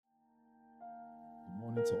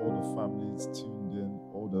morning to all the families tuned in,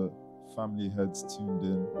 all the family heads tuned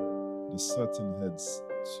in, the certain heads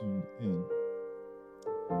tuned in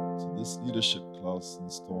to this leadership class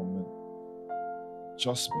installment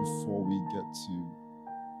just before we get to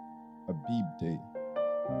Abib Day.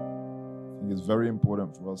 I think it's very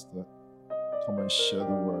important for us to come and share the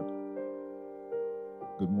word.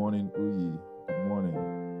 Good morning, Uyi. Good morning.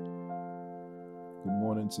 Good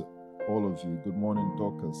morning to all of you. Good morning,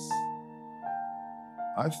 Dorcas.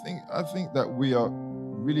 I think that we are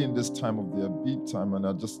really in this time of the Abib time, and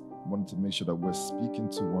I just wanted to make sure that we're speaking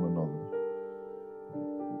to one another.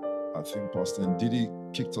 I think Pastor Ndidi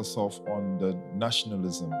kicked us off on the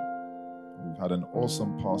nationalism. We've had an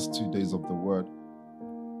awesome past 2 days of the word,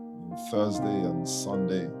 Thursday and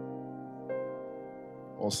Sunday.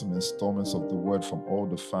 Awesome installments of the word from all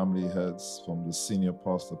the family heads, from the senior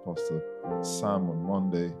pastor, Pastor Sam, on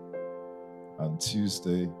Monday and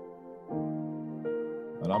Tuesday.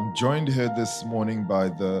 And I'm joined here this morning by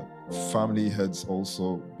the family heads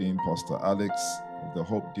also, being Pastor Alex of the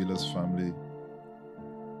Hope Dealers family,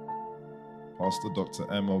 Pastor Dr.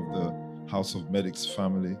 M of the House of Medics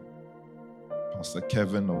family, Pastor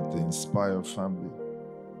Kevin of the Inspire family.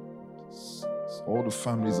 So all the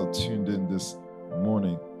families are tuned in this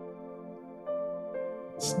morning.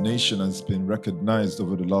 This nation has been recognized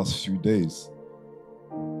over the last few days.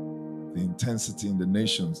 The intensity in the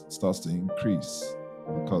nation starts to increase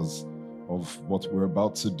because of what we're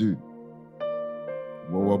about to do.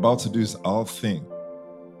 What we're about to do is our thing.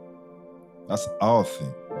 That's our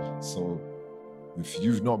thing. So if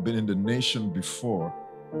you've not been in the nation before,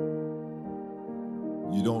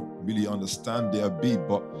 you don't really understand the Abib,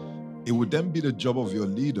 but it would then be the job of your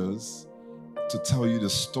leaders to tell you the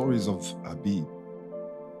stories of Abib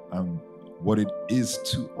and what it is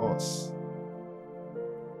to us.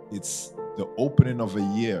 It's the opening of a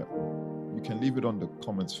year. You can leave it on the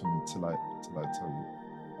comments for me till I tell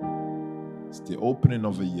you. It's the opening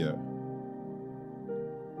of a year.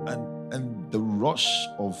 And the rush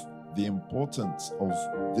of the importance of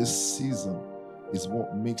this season is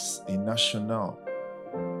what makes a national.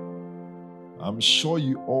 I'm sure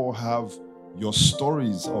you all have your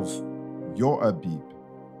stories of your Abib.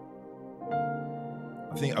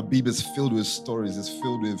 I think Abib is filled with stories. It's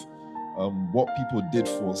filled with what people did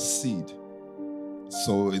for seed.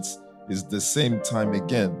 So it's the same time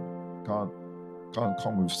again. Can't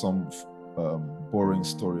come with some boring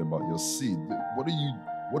story about your seed. What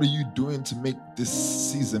are you doing to make this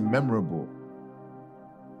season memorable?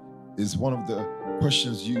 Is one of the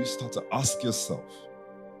questions you start to ask yourself.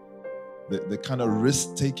 The kind of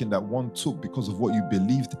risk taking that one took because of what you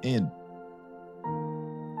believed in.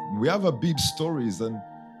 We have Abib stories, and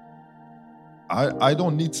I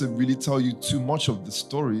don't need to really tell you too much of the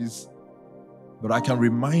stories, but I can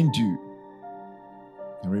remind you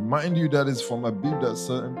that it's from Abib that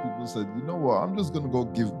certain people said, you know what, I'm just going to go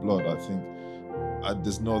give blood. I think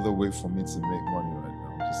there's no other way for me to make money right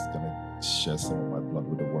now. I'm just going to share some of my blood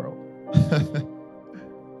with the world.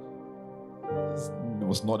 It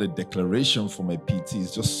was not a declaration from a PT.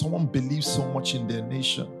 It's just someone believes so much in their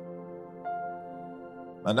nation.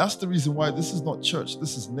 And that's the reason why this is not church,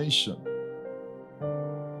 this is nation.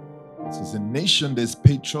 This is a nation, there's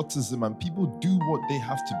patriotism, and people do what they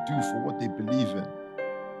have to do for what they believe in.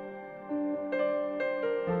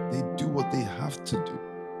 They do what they have to do.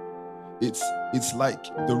 It's like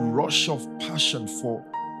the rush of passion for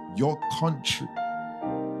your country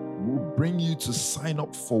will bring you to sign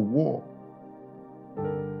up for war.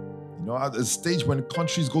 You know, at a stage when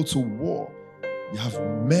countries go to war, you have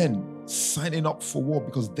men signing up for war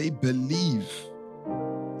because they believe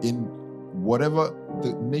in whatever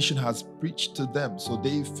the nation has preached to them. So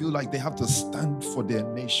they feel like they have to stand for their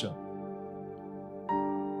nation.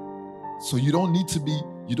 So you don't need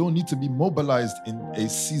to be mobilized in a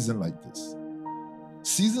season like this.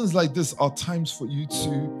 Seasons like this are times for you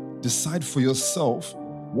to decide for yourself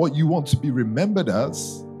what you want to be remembered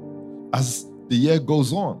as the year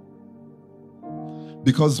goes on.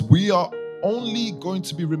 Because we are only going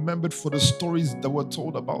to be remembered for the stories that were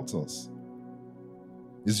told about us.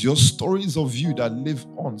 It's your stories of you that live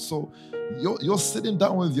on. So you're sitting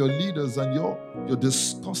down with your leaders and you're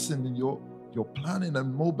discussing and you're planning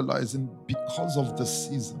and mobilizing because of the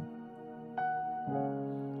season.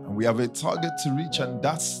 And we have a target to reach, and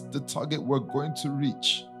that's the target we're going to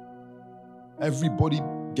reach. Everybody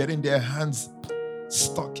getting their hands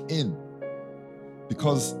stuck in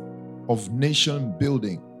because of nation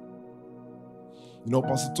building. You know,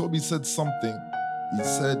 Pastor Toby said something. He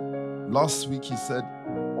said, last week, he said,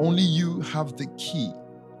 only you have the key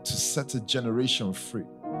to set a generation free.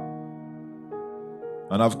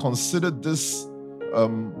 And I've considered this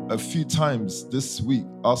a few times this week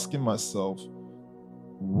asking myself,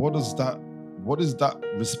 what is that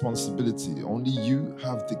responsibility? Only you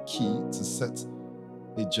have the key to set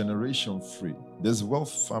a generation free. There's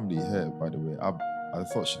Wealth family here, by the way. I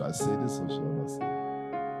thought, should I say this or should I not say it?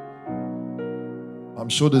 I'm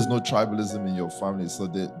sure there's no tribalism in your family, so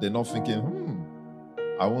they're not thinking,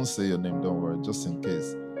 I won't say your name, don't worry, just in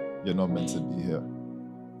case you're not meant to be here.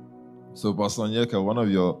 So Pastor Onyeka, one of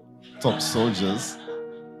your top soldiers,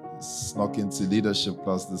 snuck into leadership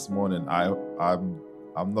class this morning.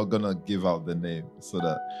 I'm not gonna give out the name so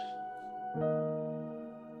that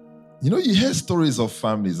you hear stories of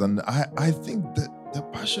families, and I think that the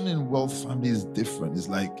passion in Wealth family is different. It's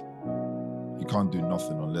like you can't do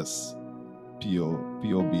nothing unless POB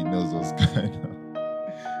knows what's going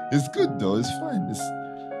on. It's good though, it's fine.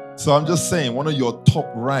 So I'm just saying, one of your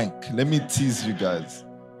top rank, let me tease you guys.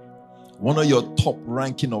 One of your top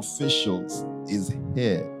ranking officials is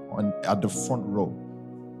here at the front row.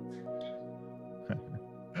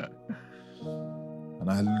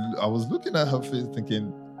 And I was looking at her face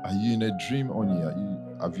thinking, are you in a dream,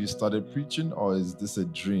 Onyi? Have you started preaching, or is this a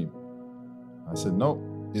dream? I said, no,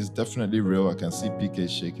 it's definitely real. I can see PK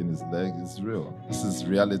shaking his leg. It's real. This is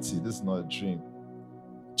reality. This is not a dream.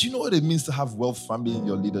 Do you know what it means to have Wealth family in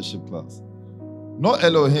your leadership class? Not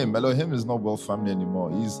Elohim. Elohim is not Wealth family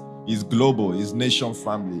anymore. He's global. He's nation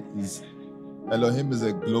family. Elohim is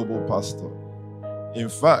a global pastor. In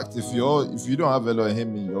fact, if you don't have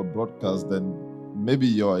Elohim in your broadcast, then maybe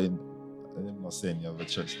you're in, I'm not saying you have a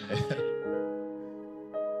church.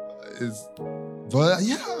 But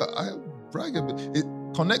yeah, I brag a bit.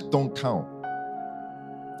 Connect don't count.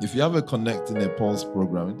 If you have a Connect in a Pulse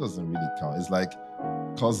program, it doesn't really count. It's like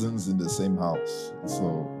cousins in the same house.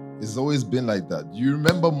 So it's always been like that. You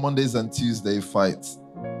remember Mondays and Tuesday fights?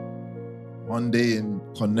 Monday in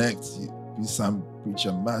Connect, be some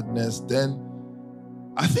preacher madness. Then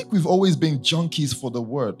I think we've always been junkies for the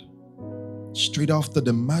word. Straight after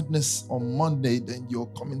the madness on Monday, then you're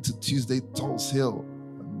coming to Tuesday, Tulse Hill.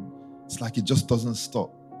 And it's like it just doesn't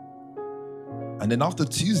stop. And then after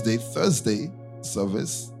Tuesday, Thursday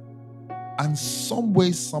service, and some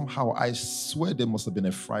way, somehow, I swear there must have been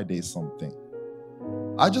a Friday something.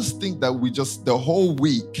 I just think that the whole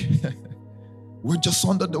week, we're just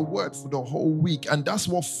under the word for the whole week. And that's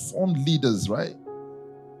what formed leaders, right?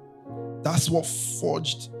 That's what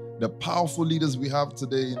forged the powerful leaders we have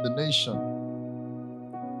today in the nation.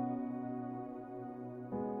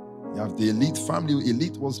 You have the elite family.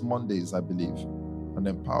 Elite was Mondays, I believe. And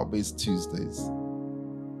then power-based Tuesdays.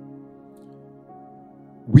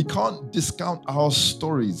 We can't discount our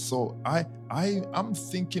stories. So I'm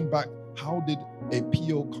thinking back, how did a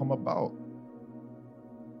PO come about?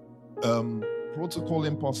 Protocol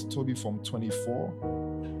in Pastor Toby from 24.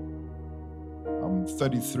 I'm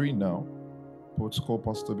 33 now. Protocol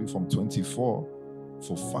Pastor Toby from 24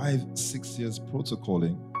 for 5-6 years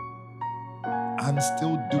protocoling and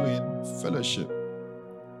still doing fellowship.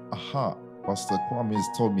 Pastor Kwame has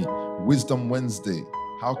told me, Wisdom Wednesday.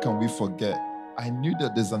 How can we forget? I knew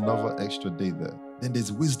that there's another extra day there. Then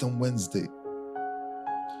there's Wisdom Wednesday.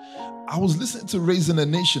 I was listening to Raising a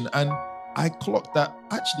Nation, and I clocked that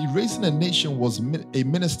actually Raising a Nation was a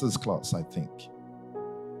minister's class, I think.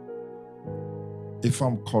 If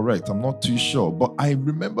I'm correct, I'm not too sure. But I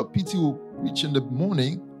remember PT will preach in the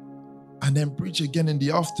morning and then preach again in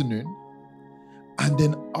the afternoon. And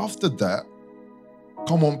then after that,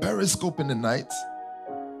 come on Periscope in the night.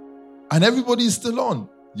 And everybody's still on.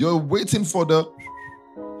 You're waiting for the,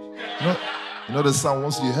 you know the sound.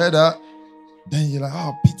 Once you hear that, then you're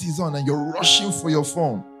like, PT's on, and you're rushing for your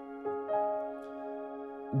phone.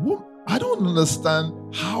 I don't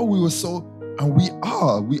understand how we were so, and we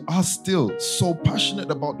are still so passionate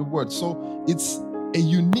about the word. So it's a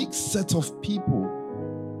unique set of people.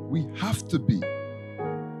 We have to be.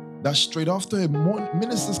 That straight after a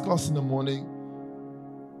minister's class in the morning,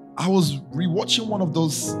 I was rewatching one of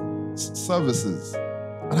those services.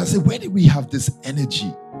 And I said, where did we have this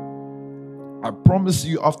energy? I promise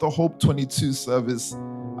you, after Hope 22 service,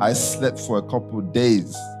 I slept for a couple of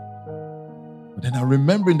days. But then I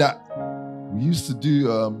remembered that we used to do,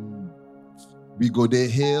 we go there,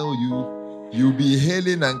 hail, you'll be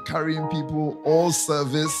hailing and carrying people all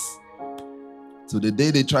service. So the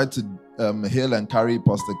day they tried to hail and carry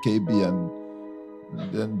Pastor KB,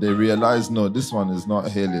 and then they realized, no, this one is not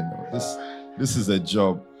hailing. This is a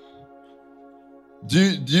job. Do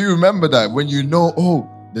you remember that when you know,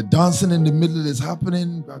 the dancing in the middle is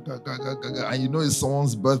happening, and you know it's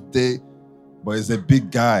someone's birthday, but it's a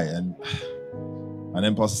big guy, and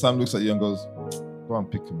then Pastor Sam looks at you and goes, go and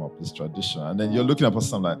pick him up. It's tradition. And then you're looking at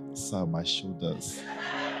person like, sir, my shoulders.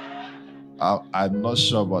 I'm not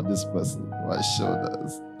sure about this person. My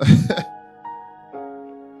shoulders.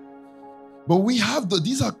 But we have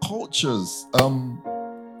these are cultures.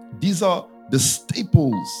 These are the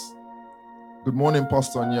staples. Good morning,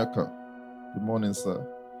 Pastor Onyeka. Good morning, sir.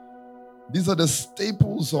 These are the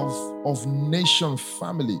staples of nation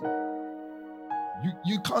family.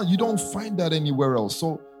 You don't find that anywhere else.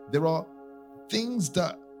 So there are things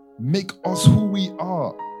that make us who we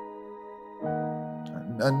are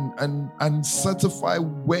and certify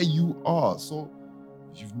where you are. So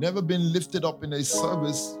if you've never been lifted up in a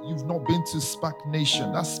service, you've not been to SPAC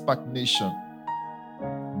Nation. That's SPAC Nation.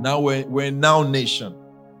 Now we're Now Nation.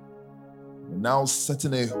 We're now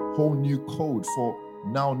setting a whole new code for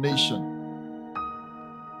Now Nation.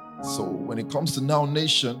 So when it comes to Now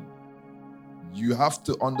Nation, you have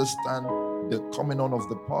to understand the coming on of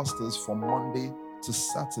the pastors from Monday to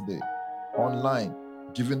Saturday, online,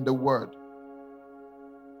 giving the word.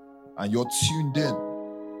 And you're tuned in,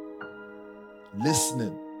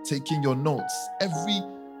 listening, taking your notes. Every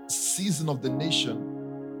season of the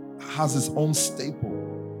nation has its own staple.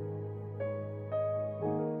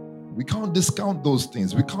 We can't discount those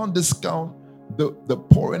things. We can't discount the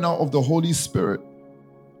pouring out of the Holy Spirit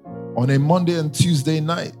on a Monday and Tuesday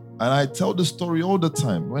night. And I tell the story all the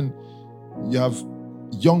time when you have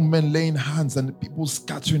young men laying hands and the people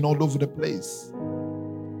scattering all over the place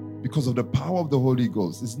because of the power of the Holy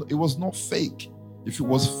Ghost. It was not fake. If it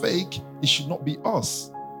was fake, it should not be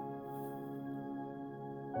us.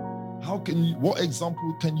 What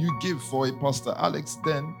example can you give for a Pastor Alex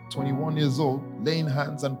then, 21 years old, laying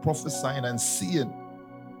hands and prophesying and seeing,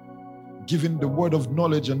 giving the word of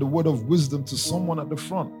knowledge and the word of wisdom to someone at the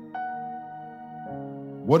front?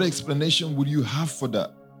 What explanation would you have for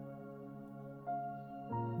that?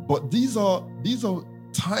 But these are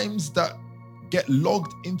times that get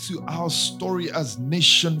logged into our story as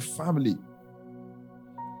nation family.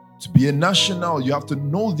 To be a national, you have to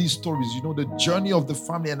know these stories. You know the journey of the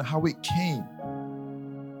family and how it came.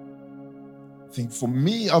 I think for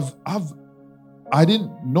me, I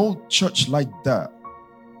didn't know church like that,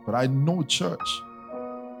 but I know church.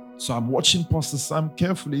 So I'm watching Pastor Sam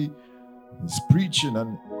carefully. He's preaching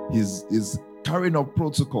and he's carrying out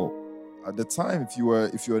protocol. At the time, if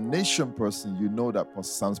you're a nation person, you know that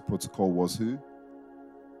Pastor Sam's protocol was who?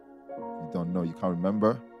 You don't know, you can't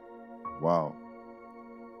remember? Wow.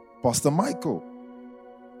 Pastor Michael.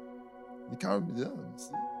 You can't remember, yeah.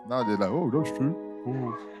 See? Now they're like, oh, that's true.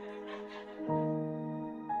 Oh.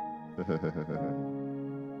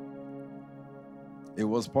 It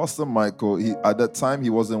was Pastor Michael. At that time,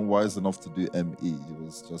 he wasn't wise enough to do ME. He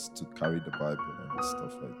was just to carry the Bible and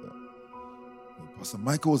stuff like that. And Pastor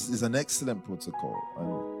Michael is an excellent protocol.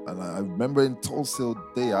 And I remember in Tulsa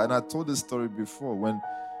Day, and I told this story before, when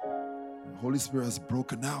the Holy Spirit has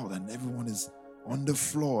broken out and everyone is on the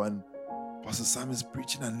floor and Pastor Sam is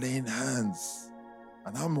preaching and laying hands.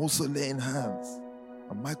 And I'm also laying hands.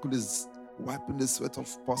 And Michael is wiping the sweat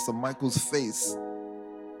off Pastor Michael's face.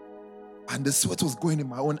 And the sweat was going in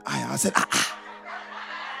my own eye. I said, ah.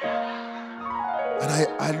 And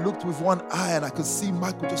I looked with one eye and I could see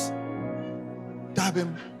Michael just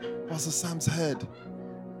dabbing Pastor Sam's head.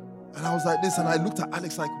 And I was like this, and I looked at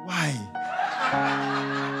Alex like, why?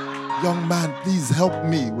 Young man, please help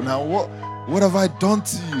me. Now, what have I done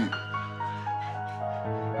to you?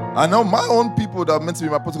 I know my own people that are meant to be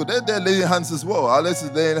my protocol, they're laying hands as well. Alex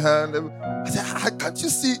is laying hands. I said, can't you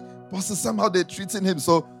see Pastor Sam, how they're treating him?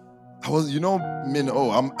 So I was,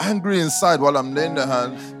 I'm angry inside while I'm laying the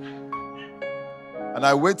hands. And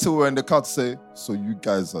I wait till we're in the car to say, so you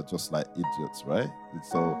guys are just like idiots, right?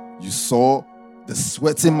 So you saw the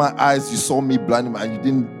sweat in my eyes, you saw me blinding, and you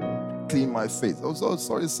didn't clean my face. Oh, so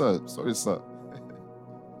sorry, sir. Sorry, sir.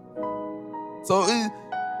 So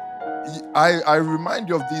I remind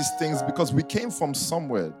you of these things because we came from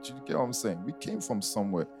somewhere. Do you get what I'm saying? We came from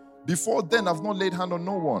somewhere. Before then, I've not laid hand on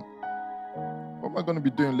no one. What am I going to be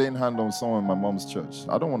doing, laying hand on someone in my mom's church?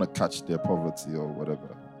 I don't want to catch their poverty or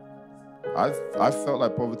whatever. I felt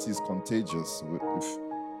like poverty is contagious. If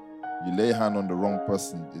you lay hand on the wrong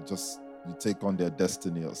person, you take on their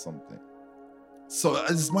destiny or something. So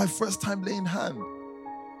it's my first time laying hand.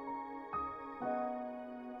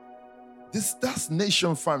 That's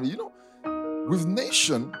nation family. With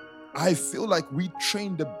nation, I feel like we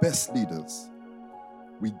train the best leaders.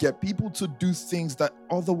 We get people to do things that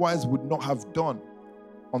otherwise would not have done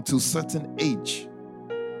until certain age.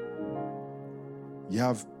 You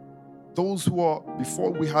have those who are,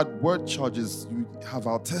 before we had word charges, you have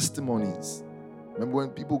our testimonies. Remember when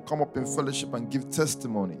people come up in fellowship and give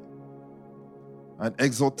testimony? And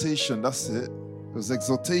exhortation, that's it. It was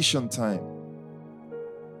exhortation time.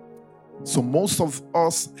 So most of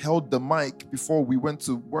us held the mic before we went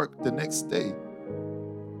to work the next day.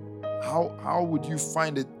 How would you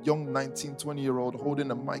find a young 19, 20-year-old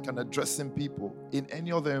holding a mic and addressing people in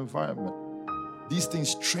any other environment? These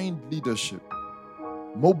things trained leadership.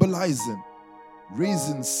 Mobilizing,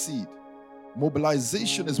 raising seed.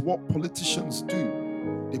 Mobilization is what politicians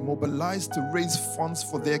do. They mobilize to raise funds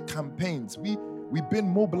for their campaigns. We've been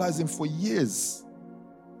mobilizing for years.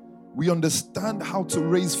 We understand how to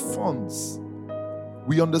raise funds.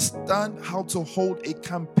 We understand how to hold a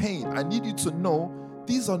campaign. I need you to know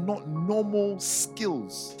these are not normal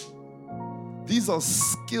skills. These are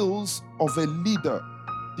skills of a leader.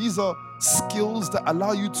 These are skills that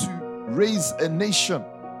allow you to raise a nation.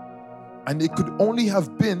 And it could only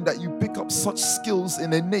have been that you pick up such skills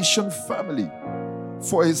in a nation family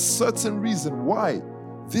for a certain reason. Why?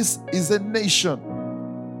 This is a nation.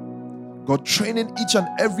 God training each and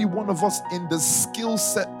every one of us in the skill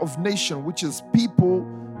set of nation, which is people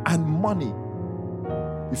and money.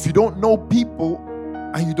 If you don't know people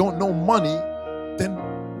and you don't know money, then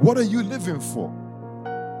what are you living for?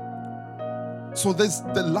 So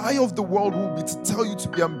the lie of the world will be to tell you to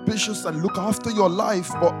be ambitious and look after your life,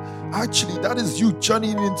 but actually that is you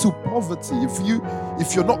journeying into poverty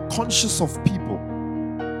if you're not conscious of people.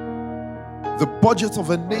 The budget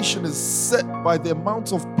of a nation is set by the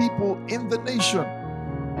amount of people in the nation.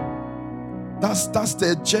 That's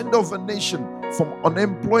the agenda of a nation, from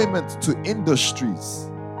unemployment to industries.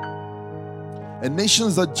 A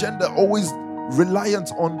nation's agenda always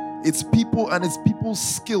reliant on its people and its people's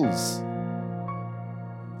skills.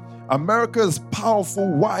 America is powerful.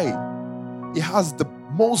 Why? It has the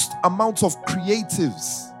most amount of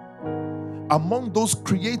creatives. Among those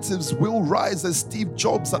creatives will rise as Steve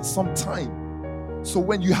Jobs at some time. So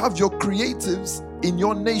when you have your creatives in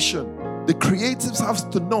your nation, the creatives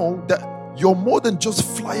have to know that you're more than just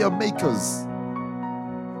flyer makers.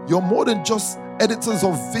 You're more than just editors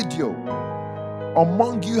of video.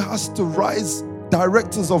 Among you has to rise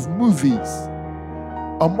directors of movies.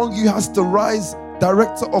 Among you has to rise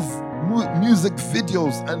director of music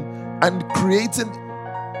videos and creating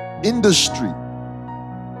industry.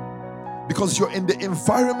 Because you're in the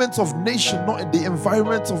environment of nation, not in the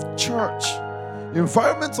environment of church. The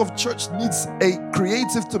environment of church needs a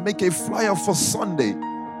creative to make a flyer for Sunday.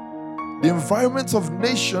 The environment of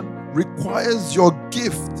nation requires your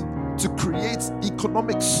gift to create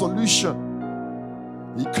economic solution.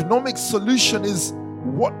 The economic solution is,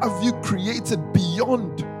 what have you created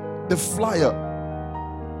beyond the flyer?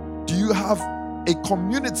 Do you have a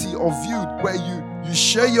community of you where you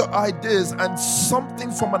share your ideas and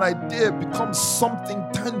something from an idea becomes something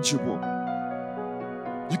tangible?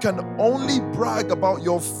 You can only brag about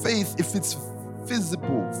your faith if it's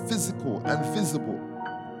physical and visible.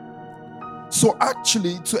 So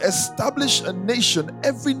actually, to establish a nation,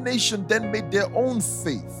 every nation then made their own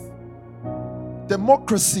faith.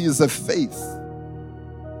 Democracy is a faith.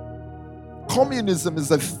 Communism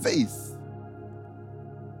is a faith.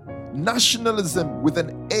 Nationalism with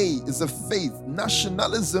an A is a faith.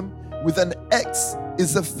 Nationalism with an X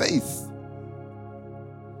is a faith.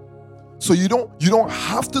 So you don't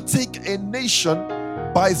have to take a nation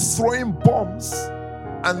by throwing bombs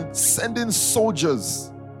and sending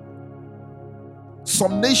soldiers.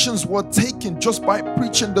 Some nations were taken just by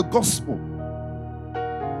preaching the gospel.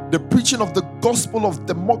 The preaching of the gospel of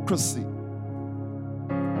democracy.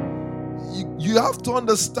 You have to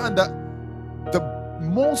understand that the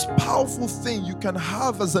most powerful thing you can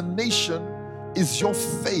have as a nation is your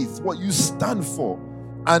faith, what you stand for.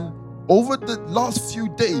 And over the last few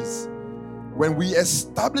days, when we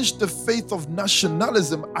establish the faith of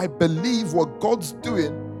nationalism, I believe what God's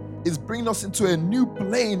doing is bringing us into a new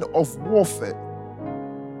plane of warfare.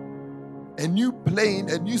 A new plane,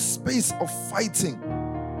 a new space of fighting.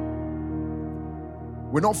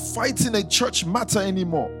 We're not fighting a church matter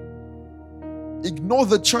anymore. Ignore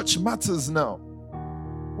the church matters now.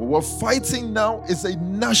 What we're fighting now is a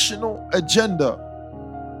national agenda.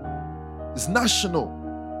 It's national.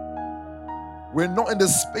 We're not in the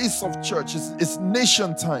space of church. It's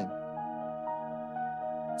nation time.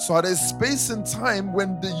 So at a space and time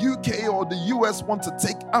when the UK or the US want to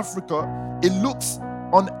take Africa, it looks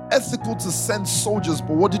unethical to send soldiers.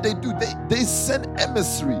 But what do? They send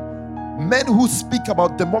emissary. Men who speak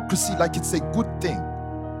about democracy like it's a good thing.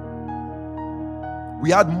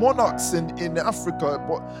 We had monarchs in Africa,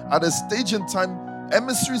 but at a stage in time,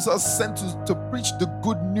 emissaries are sent to preach the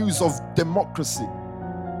good news of democracy.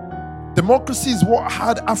 Democracy is what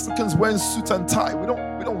had Africans wearing suit and tie. We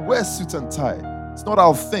don't wear suit and tie. It's not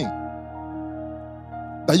our thing.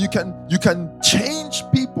 That you can change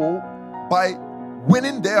people by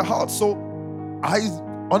winning their hearts. So I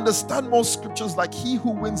understand most scriptures like he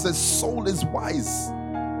who wins a soul is wise.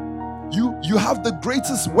 You have the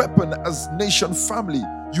greatest weapon as nation family.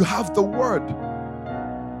 You have the word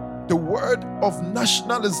of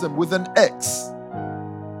nationalism with an X.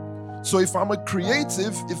 So if I'm a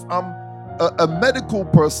creative, if I'm a medical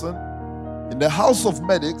person in the house of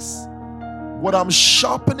medics, what I'm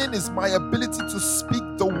sharpening is my ability to speak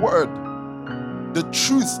the word, the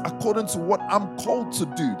truth according to what I'm called to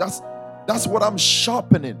do. That's what I'm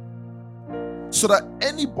sharpening. So that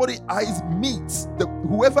anybody I meet,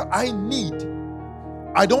 whoever I need,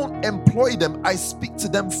 I don't employ them, I speak to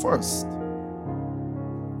them first.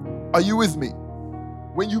 Are you with me?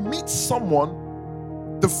 When you meet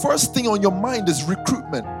someone, the first thing on your mind is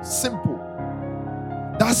recruitment. Simple.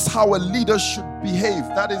 That's how a leader should behave.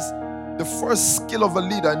 That is the first skill of a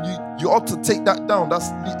leader, and you ought to take that down. That's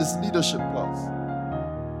this leadership class.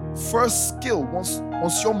 First skill, once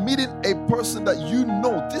you're meeting a person that you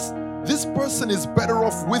know, this person is better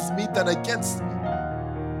off with me than against me,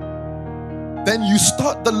 then you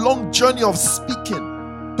start the long journey of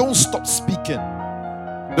speaking. Don't stop speaking.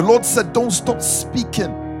 The Lord said, don't stop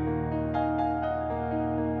speaking.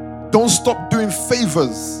 Don't stop doing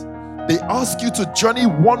favors. They ask you to journey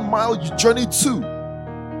 1 mile, you journey 2.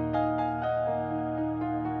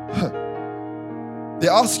 They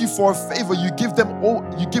ask you for a favor, you give them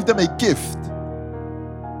a gift.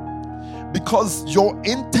 Because your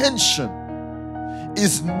intention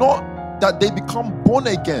is not that they become born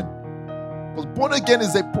again. Because born again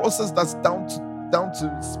is a process that's down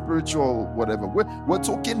to spiritual whatever. We're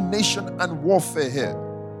talking nation and warfare here.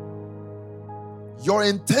 Your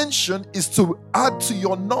intention is to add to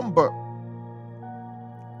your number.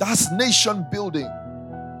 That's nation building.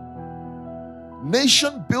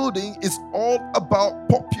 Nation building is all about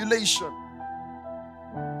population.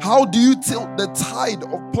 How do you tilt the tide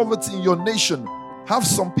of poverty in your nation? Have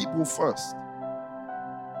some people first.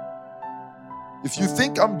 If you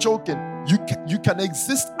think I'm joking, you can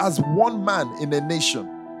exist as one man in a nation.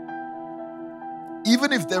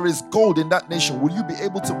 Even if there is gold in that nation, will you be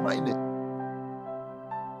able to mine it?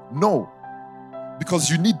 No. Because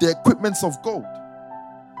you need the equipments of gold.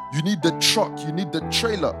 You need the truck, you need the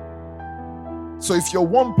trailer. So if you're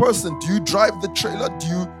one person, do you drive the trailer? Do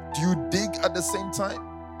you dig at the same time?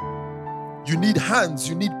 You need hands,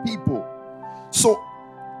 you need people. So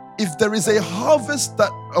if there is a harvest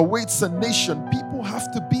that awaits a nation, people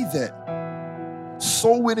have to be there.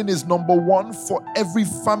 Soul winning is number one for every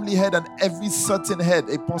family head and every certain head.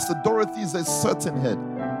 A Pastor Dorothy is a certain head.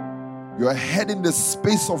 You're a head in the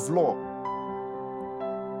space of law.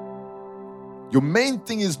 Your main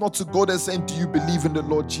thing is not to go there saying, do you believe in the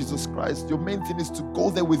Lord Jesus Christ? Your main thing is to go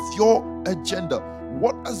there with your agenda.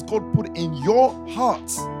 What has God put in your heart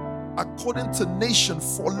according to nation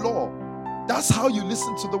for law? That's how you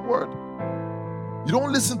listen to the word. You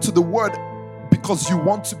don't listen to the word because you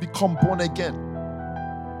want to become born again.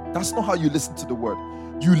 That's not how you listen to the word.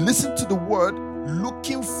 You listen to the word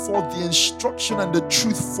looking for the instruction and the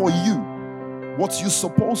truth for you. What you're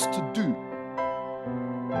supposed to do.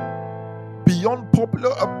 Beyond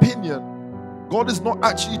popular opinion, God is not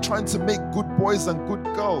actually trying to make good boys and good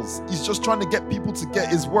girls. He's just trying to get people to get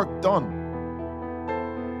his work done.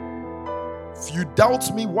 If you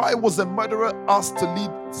doubt me, why was a murderer asked to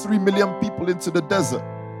lead 3 million people into the desert?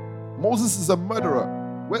 Moses is a murderer.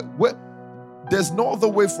 There's no other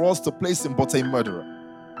way for us to place him but a murderer.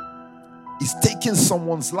 He's taking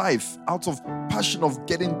someone's life out of passion of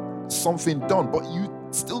getting something done, but you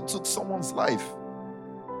still took someone's life.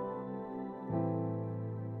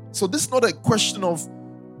 So this is not a question of,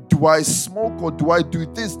 do I smoke or do I do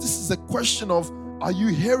this? This is a question of, are you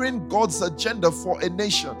hearing God's agenda for a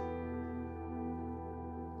nation?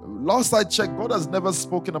 Last I checked, God has never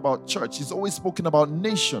spoken about church. He's always spoken about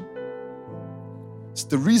nation. It's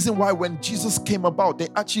the reason why when Jesus came about, they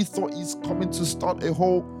actually thought he's coming to start a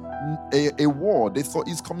war. They thought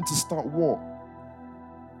he's coming to start war.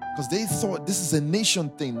 Because they thought this is a nation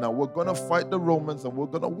thing. Now we're going to fight the Romans and we're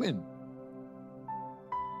going to win.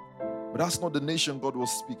 But that's not the nation God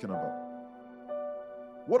was speaking about.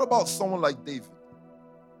 What about someone like David?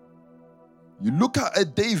 You look at a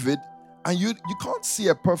David and you can't see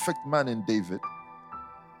a perfect man in David.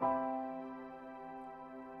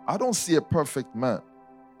 I don't see a perfect man.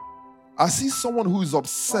 I see someone who is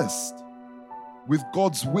obsessed with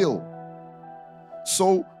God's will.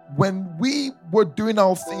 So when we were doing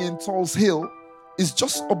our thing in Tulse Hill, it's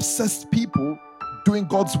just obsessed people doing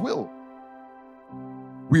God's will.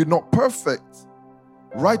 We're not perfect.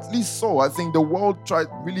 Rightly so. I think the world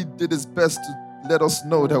really did its best let us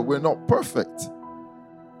know that we're not perfect.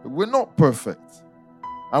 We're not perfect.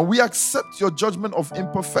 And we accept your judgment of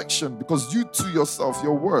imperfection because you too yourself,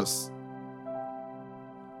 you're worse.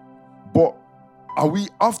 But are we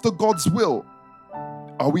after God's will?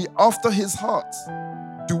 Are we after his heart?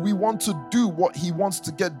 Do we want to do what he wants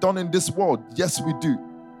to get done in this world? Yes, we do.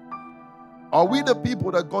 Are we the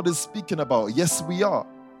people that God is speaking about? Yes, we are.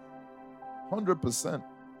 100%.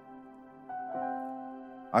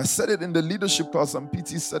 I said it in the leadership class and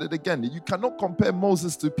PT said it again. You cannot compare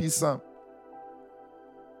Moses to P. Sam.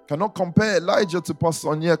 Cannot compare Elijah to Pastor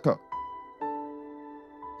Onyeka.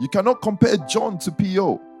 You cannot compare John to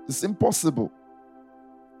P.O. It's impossible.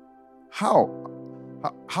 How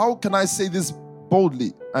can I say this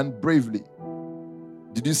boldly and bravely?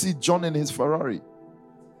 Did you see John in his Ferrari?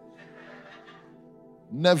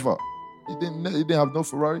 Never. He didn't have no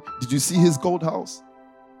Ferrari. Did you see his gold house?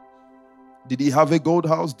 Did he have a gold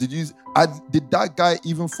house? Did that guy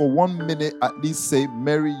even for 1 minute at least say,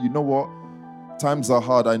 Mary, you know what? Times are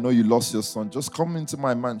hard. I know you lost your son. Just come into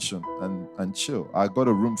my mansion and chill. I got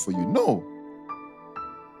a room for you. No.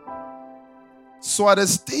 So at a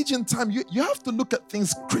stage in time, you have to look at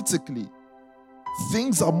things critically.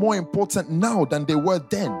 Things are more important now than they were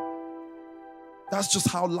then. That's just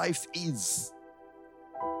how life is.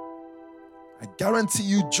 I guarantee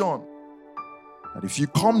you, John, that if you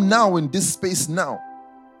come now in this space now,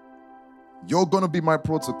 you're going to be my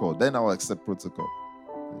protocol. Then I'll accept protocol.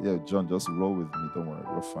 Yeah, John, just roll with me. Don't worry,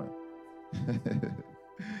 you're fine.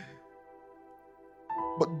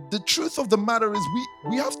 But the truth of the matter is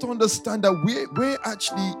we have to understand that we're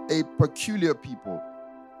actually a peculiar people,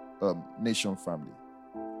 nation family.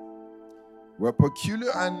 We're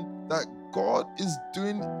peculiar and that God is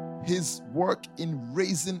doing his work in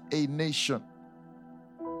raising a nation.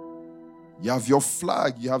 You have your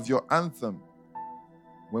flag, you have your anthem.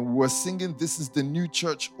 When we were singing, "This is the new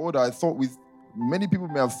church order," I thought many people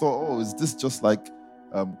may have thought, oh, is this just like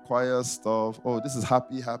choir stuff? Oh, this is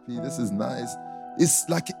happy, this is nice.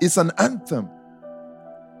 It's an anthem.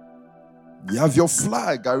 You have your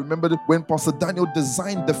flag. I remember when Pastor Daniel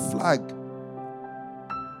designed the flag.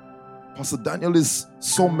 Pastor Daniel is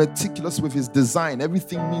so meticulous with his design.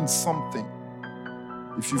 Everything means something.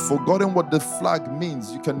 If you've forgotten what the flag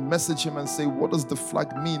means, you can message him and say, what does the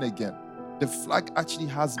flag mean again? The flag actually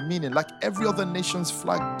has meaning, like every other nation's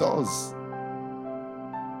flag does.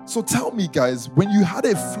 So tell me, guys, when you had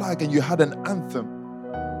a flag and you had an anthem,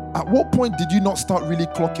 at what point did you not start really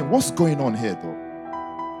clocking? What's going on here, though?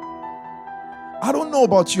 I don't know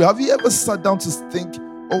about you. Have you ever sat down to think,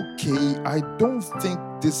 okay, I don't think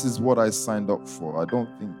this is what I signed up for. I don't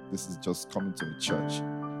think this is just coming to a church.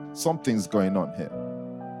 Something's going on here.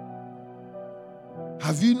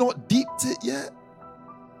 Have you not deeped it yet?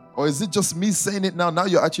 Or is it just me saying it now? Now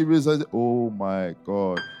you're actually realizing, oh my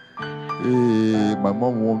God. Hey, my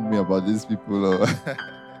mom warned me about these people.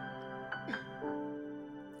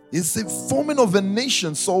 It's a forming of a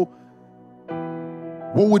nation. So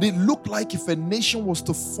what would it look like if a nation was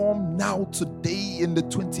to form now, today, in the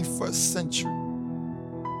 21st century?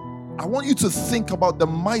 I want you to think about the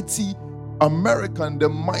mighty America and the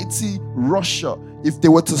mighty Russia. If they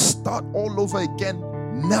were to start all over again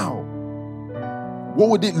now, what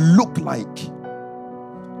would it look like?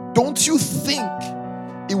 Don't you think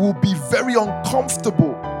it will be very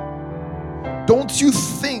uncomfortable? Don't you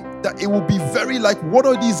think that it will be very like, what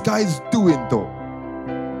are these guys doing though?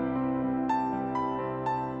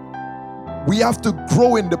 We have to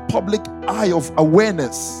grow in the public eye of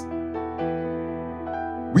awareness.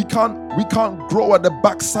 We can't grow at the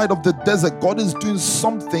backside of the desert. God is doing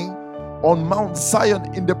something on Mount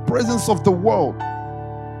Zion in the presence of the world.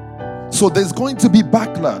 So there's going to be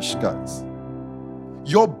backlash, guys.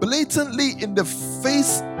 You're blatantly in the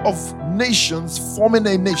face of nations forming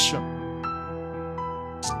a nation.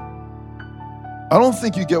 I don't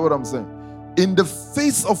think you get what I'm saying. In the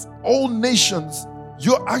face of all nations,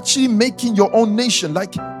 you're actually making your own nation.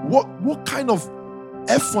 Like, what kind of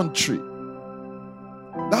effrontery?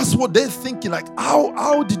 That's what they're thinking. Like,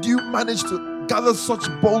 how did you manage to gather such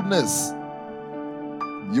boldness?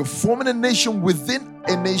 You're forming a nation within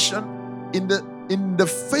a nation in the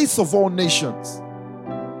face of all nations.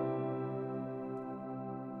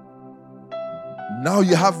 Now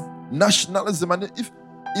you have nationalism, and if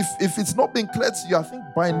it's not been clear to you, I think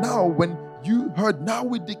by now, when you heard, now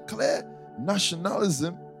we declare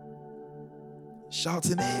nationalism,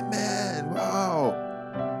 shouting amen, wow.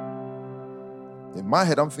 In my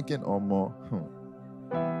head, I'm thinking, oh, more,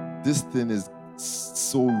 this thing is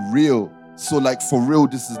so real. So, like, for real,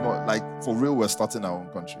 this is not, like, for real, we're starting our own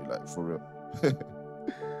country, like, for real.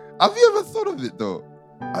 Have you ever thought of it, though?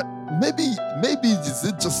 Maybe is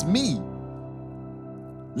it just me?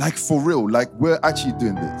 Like for real, like we're actually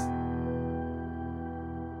doing this.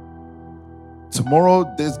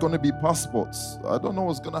 Tomorrow there's going to be passports. I don't know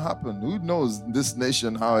what's going to happen. Who knows in this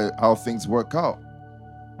nation how things work out?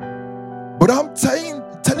 But I'm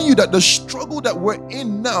telling you that the struggle that we're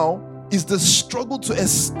in now is the struggle to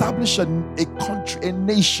establish a country, a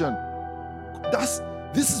nation.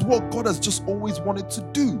 This is what God has just always wanted to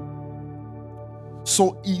do.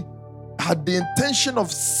 So he had the intention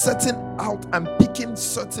of setting out and picking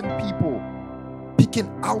certain people, picking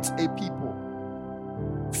out a people,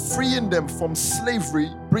 freeing them from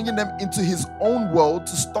slavery, bringing them into his own world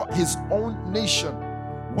to start his own nation.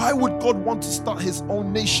 Why would God want to start his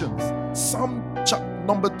own nations? Psalm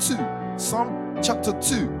chapter 2,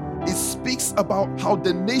 it speaks about how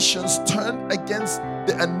the nations turn against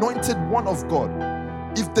the anointed one of God.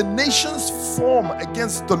 If the nations form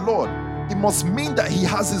against the Lord, it must mean that he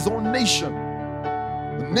has his own nation.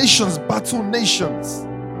 The nations battle nations.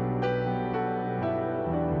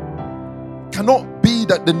 It cannot be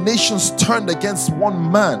that the nations turned against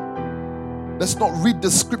one man. Let's not read the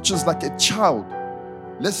scriptures like a child.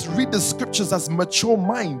 Let's read the scriptures as mature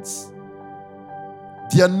minds.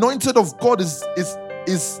 The anointed of God is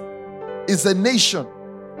a nation.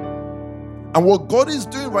 And what God is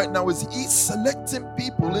doing right now is he's selecting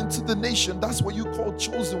people into the nation. That's what you call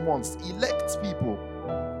chosen ones, elect people.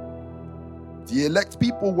 The elect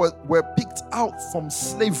people were picked out from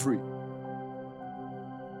slavery.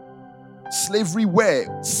 Slavery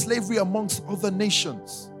where? Slavery amongst other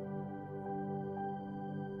nations.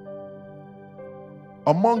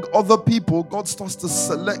 Among other people, God starts to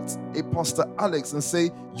select a Pastor Alex and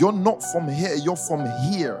say, you're not from here, you're from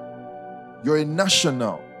here. You're a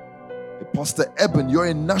national. A Pastor Eben, you're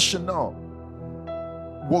a national.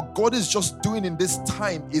 What God is just doing in this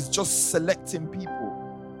time is just selecting people.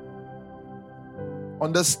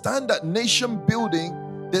 Understand that nation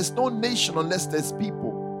building, there's no nation unless there's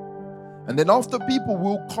people. And then after people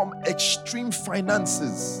will come extreme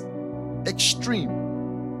finances. Extreme.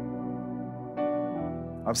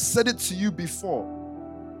 I've said it to you before,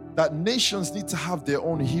 that nations need to have their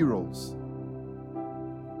own heroes.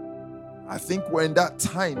 I think we're in that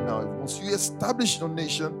time now. Once you establish your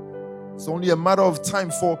nation, it's only a matter of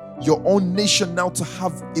time for your own nation now to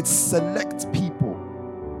have its select people.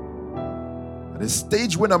 At a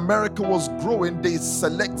stage when America was growing, they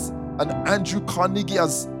select an Andrew Carnegie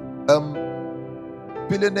as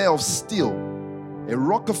billionaire of steel, a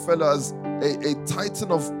Rockefeller as a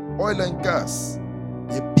titan of oil and gas.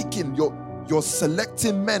 You're picking, you're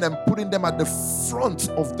selecting men and putting them at the front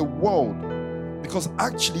of the world, because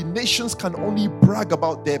actually nations can only brag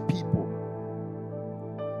about their people.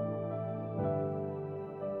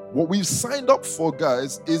 What we've signed up for,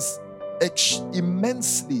 guys, is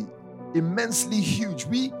immensely huge.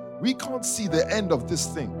 We can't see the end of this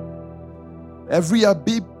thing. Every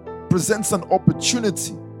Abib presents an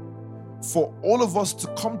opportunity for all of us to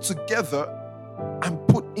come together and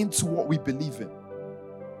put into what we believe in.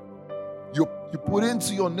 You put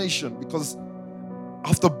into your nation, because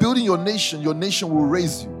after building your nation will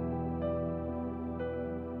raise you.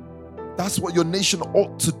 That's what your nation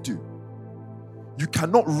ought to do. You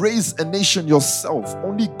cannot raise a nation yourself.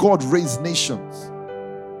 Only God raised nations.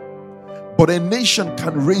 But a nation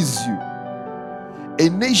can raise you. A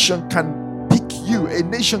nation can pick you. A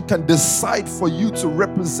nation can decide for you to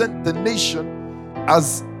represent the nation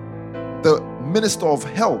as the minister of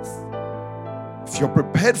health. If you're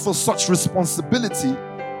prepared for such responsibility,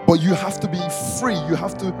 but you have to be free, you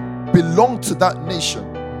have to belong to that nation.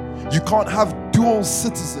 You can't have dual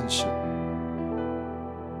citizenship.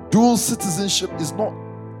 Dual citizenship is not,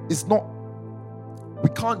 we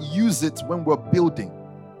can't use it when we're building.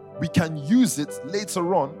 We can use it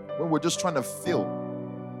later on when we're just trying to fill.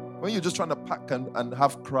 When you're just trying to pack and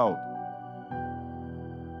have crowd.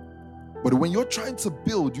 But when you're trying to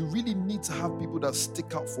build, you really need to have people that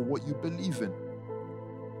stick out for what you believe in.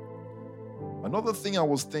 Another thing I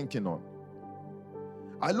was thinking on,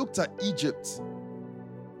 I looked at Egypt,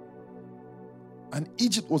 and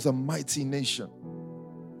Egypt was a mighty nation.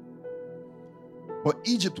 But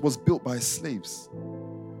Egypt was built by slaves.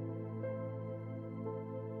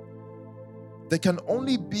 There can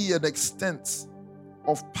only be an extent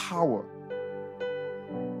of power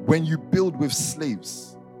when you build with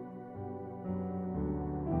slaves.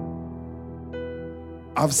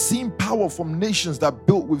 I've seen power from nations that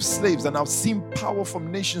built with slaves, and I've seen power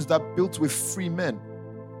from nations that built with free men.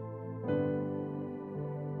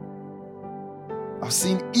 I've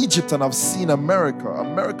seen Egypt and I've seen America.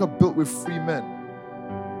 America built with free men.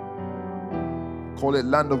 call it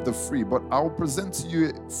land of the free, but I'll present to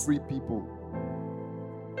you free people.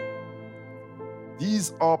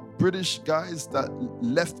 These are British guys that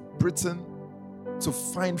left Britain to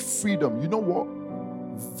find freedom. You know what?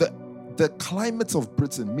 The climate of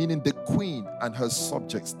Britain, meaning the Queen and her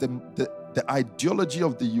subjects, the ideology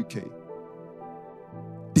of the UK,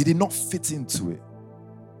 they did not fit into it.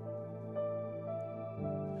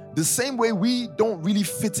 The same way we don't really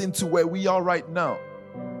fit into where we are right now.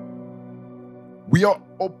 We are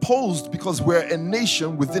opposed because we're a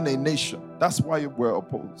nation within a nation. That's why we're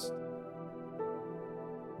opposed.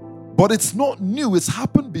 But it's not new. It's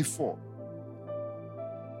happened before.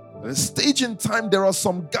 At a stage in time, there are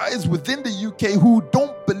some guys within the UK who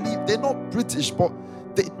don't believe, they're not British, but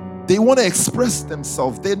they want to express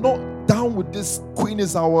themselves. They're not down with this Queen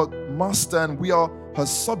is our master and we are her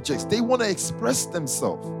subjects. They want to express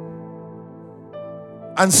themselves.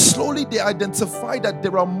 And slowly they identify that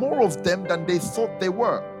there are more of them than they thought they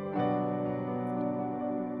were.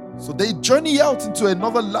 So they journey out into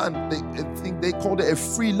another land. I think they called it a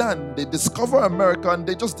free land. They discover America and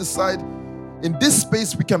they just decide, in this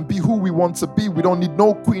space we can be who we want to be. We don't need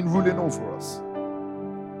no queen ruling over us.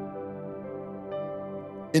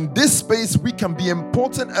 In this space we can be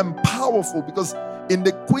important and powerful, because in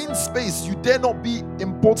the queen space you dare not be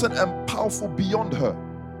important and powerful beyond her.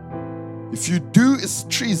 If you do, it's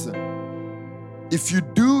treason. If you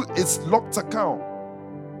do, it's locked account.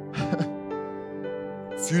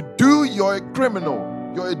 If you do, you're a criminal.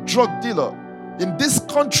 You're a drug dealer. In this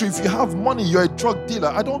country, if you have money, you're a drug dealer.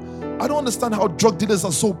 I don't understand how drug dealers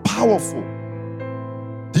are so powerful.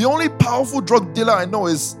 The only powerful drug dealer I know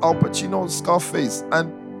is Al Pacino's Scarface, and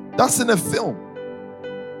that's in a film.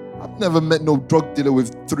 I've never met no drug dealer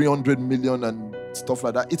with 300 million and stuff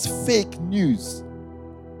like that. It's fake news.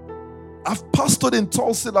 I've pastored in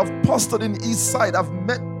Tulsa, I've pastored in East Side, I've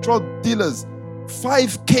met drug dealers.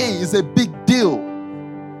 5K is a big deal.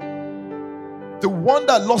 The one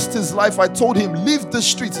that lost his life, I told him, leave the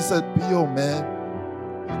streets. He said, yo, man,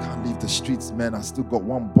 I can't leave the streets, man. I still got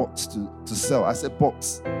one box to sell. I said,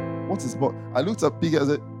 box? What is box? I looked at Piggy, I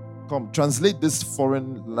said, come, translate this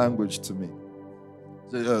foreign language to me.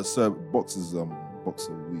 He said, sir, box is box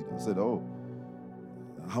of weed. I said, oh,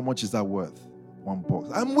 how much is that worth? One box.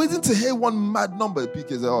 I'm waiting to hear one mad number. PK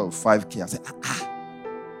said, oh, 5K. I said,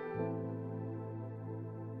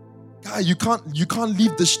 Guy, you can't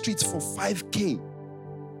leave the streets for 5K.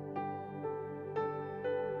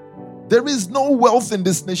 There is no wealth in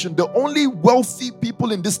this nation. The only wealthy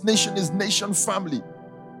people in this nation is Nation family.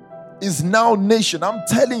 Is Now Nation. I'm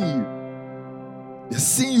telling you. They're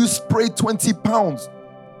seeing you spray 20 pounds.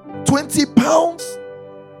 20 pounds?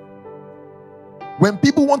 When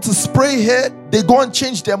people want to spray hair, they go and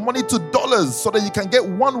change their money to dollars so that you can get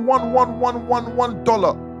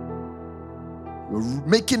 $1. You're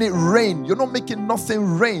making it rain. You're not making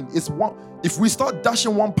nothing rain. It's one. If we start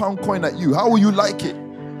dashing £1 coin at you, how will you like it?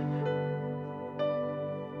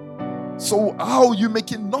 So how are you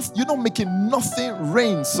making nothing? You're not making nothing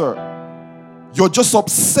rain, sir. You're just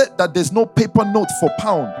upset that there's no paper note for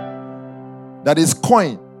pound. That is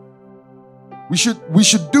coin. We should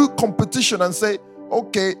do competition and say,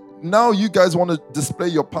 okay, now you guys want to display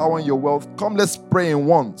your power and your wealth. Come, let's pray in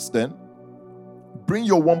ones then. Bring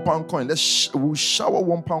your £1 coin. We'll shower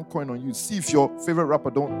 £1 coin on you. See if your favorite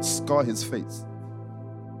rapper don't scar his face.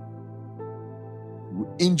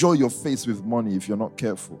 We'll enjoy your face with money if you're not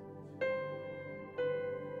careful.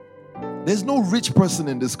 There's no rich person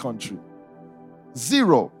in this country.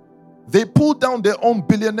 Zero. They pulled down their own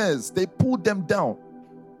billionaires. They pulled them down.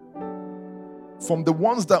 From the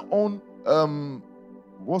ones that own,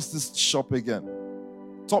 what's this shop again?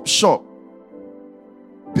 Top Shop.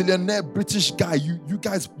 Billionaire British guy. You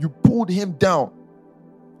guys, you pulled him down.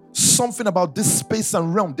 Something about this space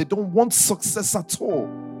and realm. They don't want success at all.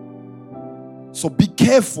 So be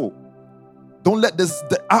careful. Don't let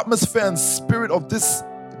the atmosphere and spirit of this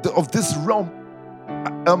realm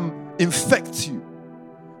infect you.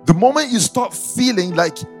 The moment you start feeling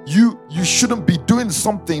like you shouldn't be doing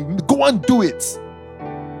something, go and do it.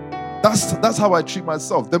 That's how I treat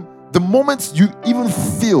myself. The moment you even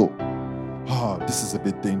feel, this is a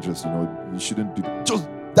bit dangerous, you shouldn't do it. Just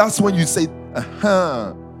that's when you say,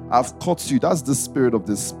 I've caught you. That's the spirit of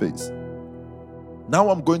this space. Now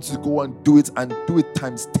I'm going to go and do it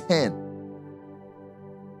times 10.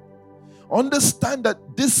 Understand that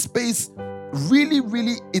this space really,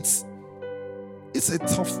 really, it's a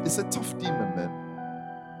tough demon, man.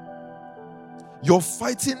 You're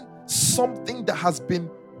fighting something that has been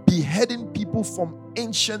beheading people from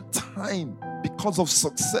ancient time because of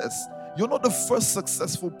success. You're not the first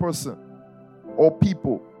successful person or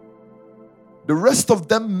people. The rest of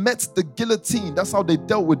them met the guillotine. That's how they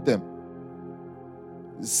dealt with them.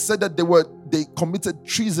 It said that they committed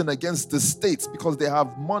treason against the state because they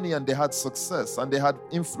have money and they had success and they had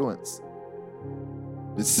influence.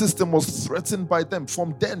 The system was threatened by them.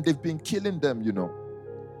 From then, they've been killing them, you know.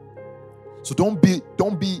 So don't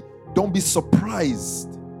be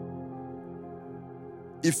surprised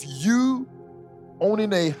if you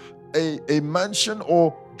owning a mansion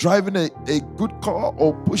or driving a good car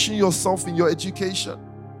or pushing yourself in your education.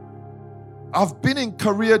 I've been in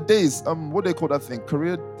career days. What do they call that thing?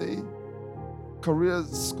 Career day? Career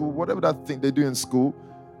school? Whatever that thing they do in school.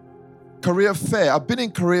 Career fair. I've been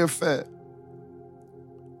in career fair.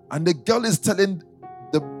 And the girl is telling,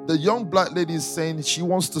 the young black lady is saying she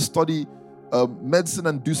wants to study medicine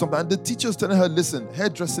and do something. And the teacher's telling her, listen,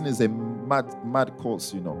 hairdressing is a mad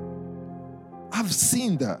course, you know. I've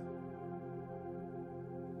seen that.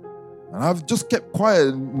 And I've just kept quiet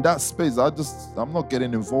in that space. I'm not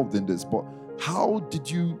getting involved in this. But how's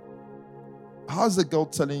a girl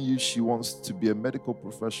telling you she wants to be a medical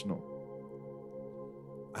professional?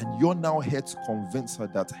 And you're now here to convince her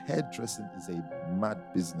that hairdressing is a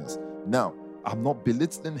mad business. Now, I'm not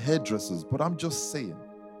belittling hairdressers, but I'm just saying,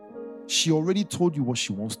 she already told you what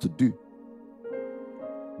she wants to do.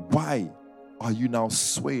 Why are you now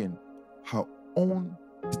swaying her own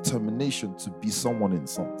determination to be someone in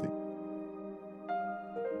something?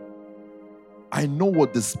 I know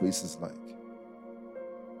what this space is like.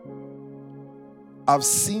 I've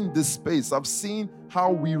seen this space. I've seen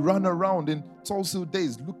how we run around in Tulsa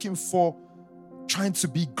days trying to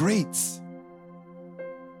be great.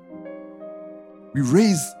 We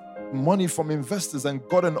raised money from investors and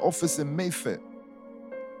got an office in Mayfair.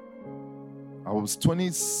 I was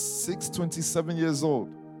 26, 27 years old.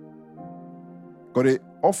 Got an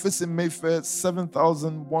office in Mayfair,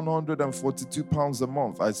 £7,142 a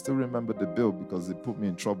month. I still remember the bill because it put me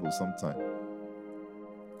in trouble sometime.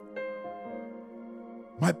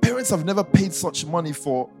 My parents have never paid such money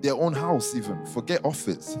for their own house even. Forget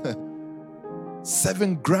office.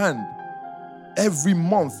 $7,000 every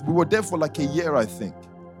month. We were there for like a year, I think.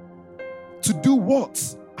 To do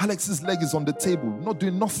what? Alex's leg is on the table, not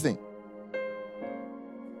doing nothing.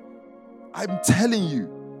 I'm telling you.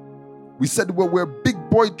 We said we're big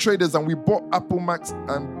boy traders and we bought Apple Macs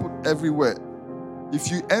and put everywhere.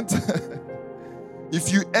 If you entered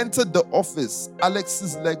the office,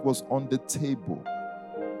 Alex's leg was on the table.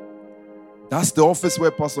 That's the office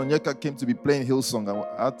where Pastor Onyeka came to be playing Hillsong.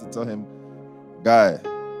 I had to tell him, guy,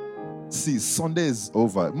 see, Sunday is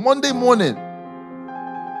over. Monday morning, I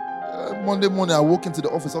walk into the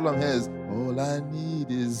office, all I'm here is, all I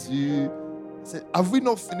need is you. I said, have we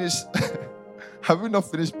not finished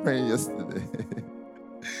praying yesterday?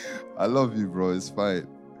 I love you, bro. It's fine.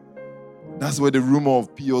 That's where the rumor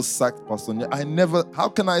of P.O. sacked Pastor Onyeka. How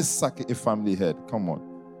can I sack a family head? Come on.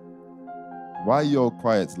 Why are you all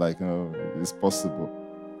quiet? Like, it's possible.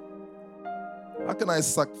 How can I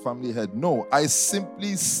sack family head? No, I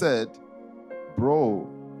simply said, bro,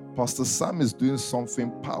 Pastor Sam is doing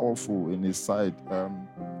something powerful in his side.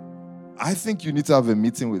 I think you need to have a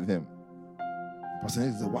meeting with him. Pastor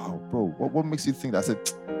Sam said, wow, bro, what makes you think that? I said,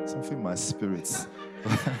 something in my spirit.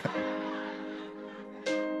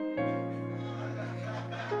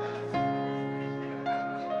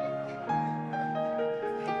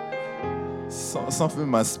 Something in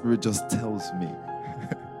my spirit just tells me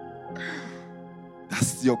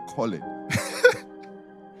that's your calling.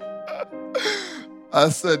 I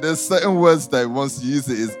said there's certain words that once you use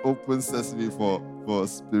it is open sesame for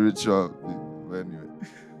spiritual people. Anyway,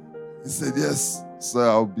 he said, yes, sir,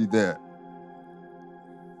 I'll be there.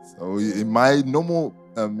 So in my normal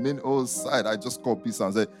Min-O side, I just called Peter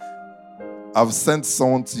and said, I've sent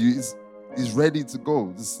someone to you. He's ready to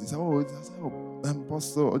go. He said,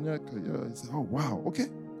 Pastor Onyeka, yeah. He said, oh, wow, okay,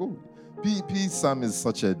 cool. P. Sam is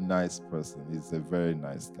such a nice person. He's a very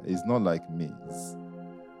nice guy. He's not like me.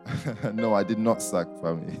 No, I did not sack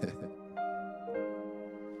family.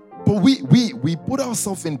 But we put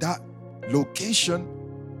ourselves in that location,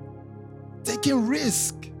 taking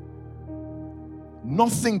risk.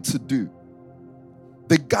 Nothing to do.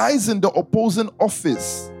 The guys in the opposing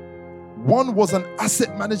office, one was an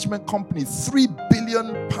asset management company, £3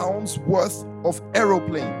 billion worth of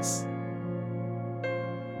aeroplanes,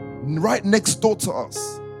 right next door to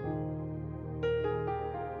us.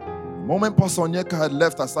 The moment Pastor Onyeka had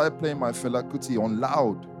left, I started playing my Fela Kuti on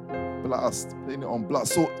loud blast, playing it on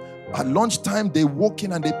blast. So at lunchtime, they walk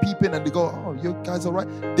in and they peep in and they go, oh, you guys all right?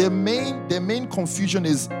 Their main confusion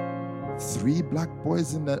is 3 black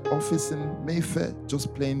boys in the office in Mayfair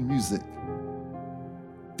just playing music.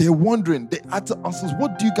 they're wondering, they had to ask us,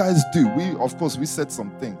 what do you guys do? Of course, we said some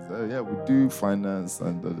things. Yeah, we do finance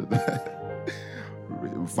and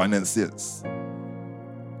financiers.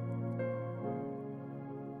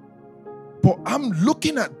 But I'm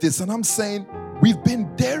looking at this and I'm saying, we've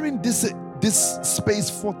been there in this space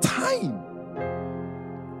for time.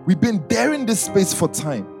 We've been there in this space for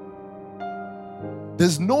time.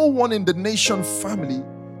 There's no one in the Nation family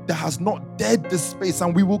that has not dared this space,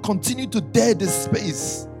 and we will continue to dare this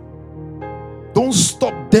space. Don't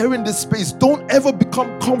stop daring this space. Don't ever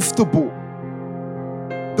become comfortable.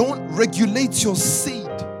 Don't regulate your seed.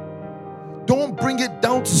 Don't bring it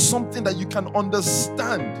down to something that you can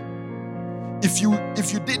understand. If you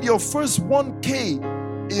did your first 1K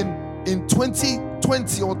in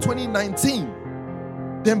 2020 or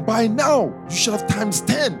 2019, then by now you should have times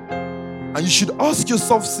 10. And you should ask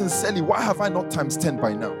yourself sincerely, why have I not times 10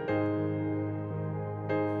 by now?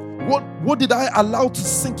 What did I allow to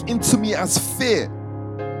sink into me as fear?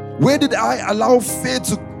 Where did I allow fear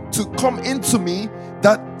to come into me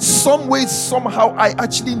that some way, somehow I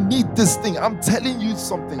actually need this thing? I'm telling you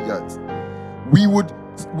something, guys. We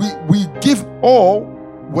give all,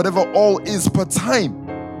 whatever all is per time,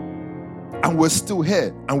 and we're still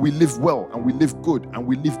here, and we live well, and we live good, and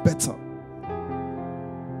we live better.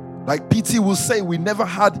 Like PT will say, we never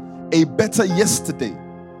had a better yesterday.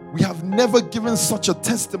 We have never given such a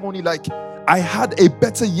testimony like, I had a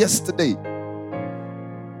better yesterday.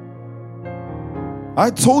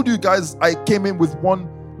 I told you guys I came in with one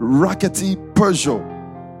rackety Peugeot.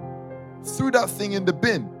 Threw that thing in the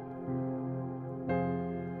bin.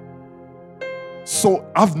 So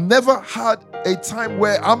I've never had a time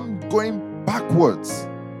where I'm going backwards.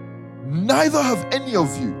 Neither have any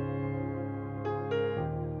of you.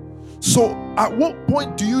 So at what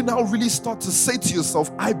point do you now really start to say to yourself,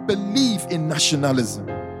 I believe in nationalism?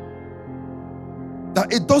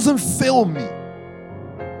 That it doesn't fail me.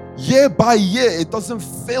 Year by year, it doesn't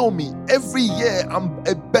fail me. Every year, I'm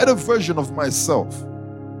a better version of myself.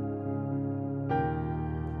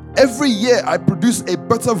 Every year, I produce a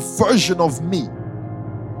better version of me.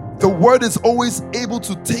 The word is always able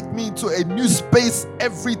to take me into a new space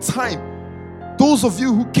every time. Those of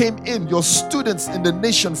you who came in, your students in the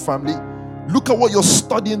Nation family, look at what you're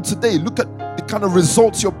studying today. Look at the kind of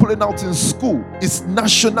results you're pulling out in school. It's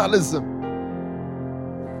nationalism.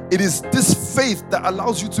 It is this faith that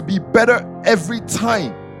allows you to be better every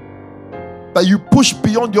time. That you push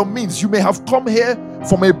beyond your means. You may have come here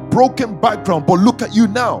from a broken background, but look at you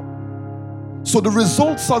now. So the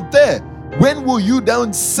results are there. When will you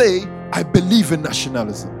then say, I believe in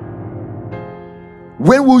nationalism?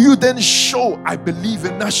 When will you then show, I believe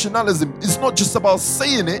in nationalism? It's not just about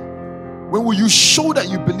saying it. When will you show that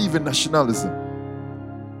you believe in nationalism?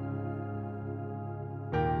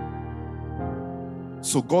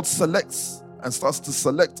 So God selects and starts to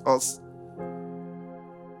select us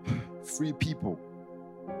free people.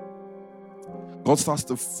 God starts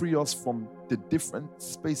to free us from the different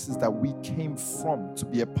spaces that we came from to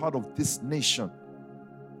be a part of this nation.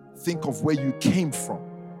 Think of where you came from.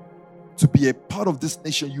 To be a part of this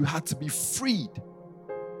nation, you had to be freed.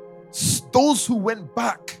 Those who went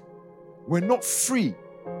back were not free.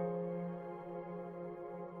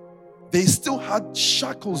 They still had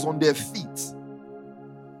shackles on their feet.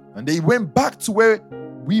 And they went back to where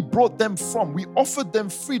we brought them from. We offered them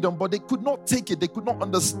freedom, but they could not take it. They could not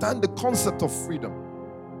understand the concept of freedom.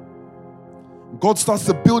 God starts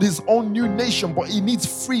to build his own new nation, but he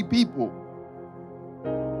needs free people.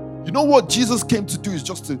 You know what Jesus came to do is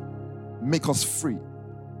just to make us free.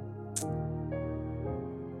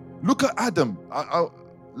 Look at Adam.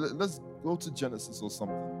 Let's go to Genesis or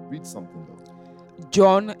something. Read something though.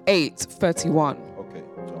 John 8:31. Okay,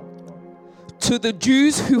 John. To the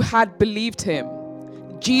Jews who had believed him,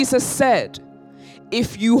 Jesus said,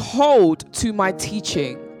 if you hold to my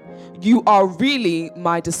teaching, you are really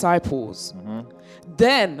my disciples.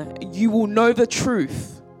 Then you will know the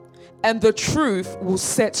truth, and the truth will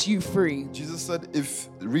set you free. Jesus said,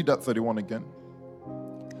 read that 31 again.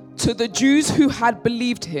 To the Jews who had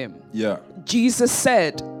believed him, Jesus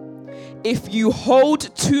said, if you hold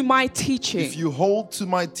to my teaching,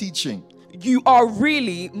 you are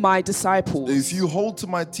really my disciples. If you hold to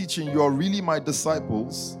my teaching, you are really my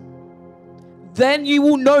disciples. Then you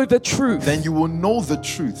will know the truth.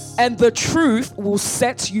 And the truth will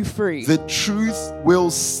set you free. The truth will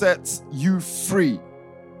set you free.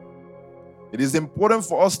 It is important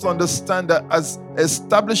for us to understand that as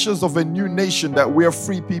establishers of a new nation, that we are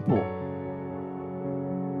free people.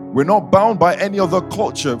 We're not bound by any other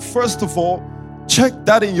culture. First of all, check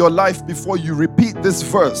that in your life before you repeat this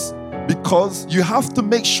verse, because you have to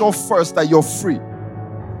make sure first that you're free.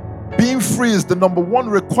 being free is the number one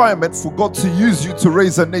requirement for God to use you to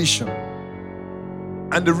raise a nation.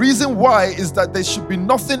 And the reason why is that there should be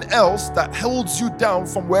nothing else that holds you down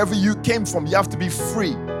from wherever you came from. You have to be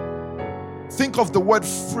free. Think of the word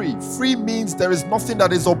free. Free means there is nothing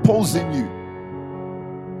that is opposing you.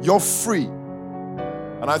 You're free.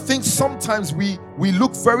 And I think sometimes we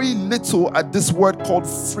look very little at this word called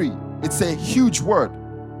free. It's a huge word.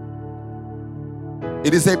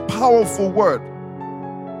 It is a powerful word.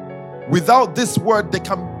 Without this word,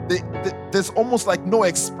 there's almost like no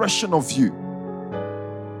expression of you.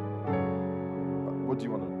 What do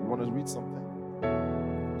you want to? You want to read something?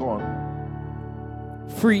 Go on.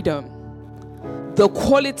 Freedom. The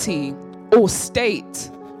quality or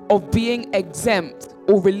state of being exempt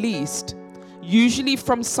or released, usually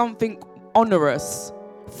from something onerous.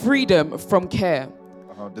 Freedom from care.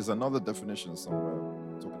 There's another definition somewhere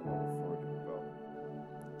talking about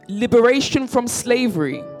freedom. Liberation from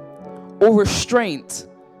slavery or restraint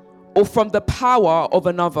or from the power of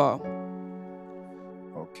another.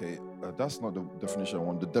 Okay, that's not the definition I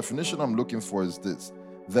want. The definition I'm looking for is this: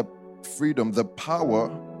 the freedom, the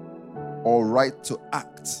power or right to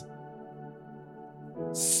act,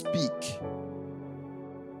 speak,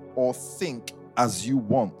 or think as you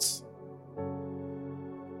want.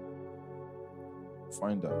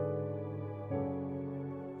 Find that.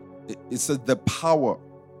 It says the power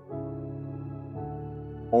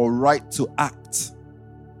or right to act,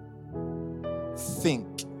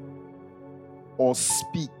 think, or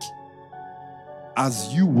speak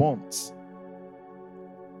as you want.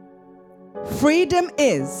 Freedom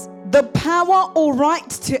is the power or right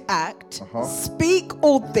to act, speak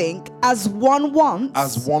or think as one wants.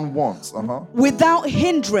 As one wants. Without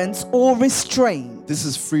hindrance or restraint. This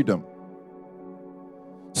is freedom.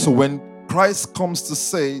 So when Christ comes to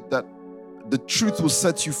say that the truth will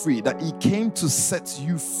set you free, that he came to set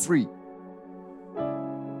you free.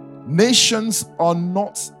 Nations are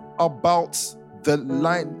not about the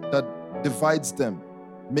line that divides them,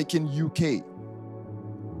 making UK,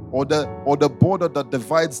 or the border that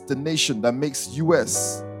divides the nation that makes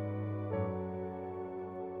US.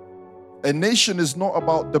 A nation is not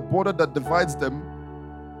about the border that divides them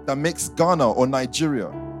that makes Ghana or Nigeria.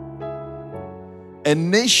 A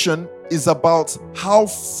nation is about how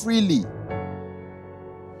freely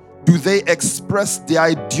do they express the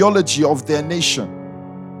ideology of their nation.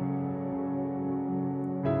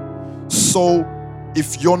 So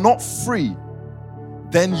if you're not free,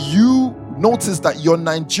 then you notice that you're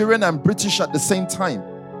Nigerian and British at the same time.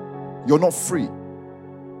 You're not free.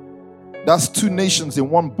 That's two nations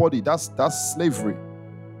in one body. That's slavery.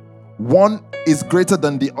 One is greater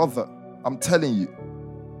than the other. I'm telling you.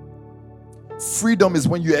 Freedom is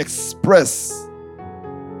when you express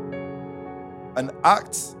an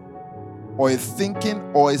act or a thinking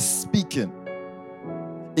or a speaking.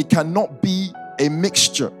 It cannot be a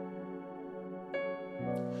mixture.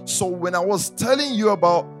 So when I was telling you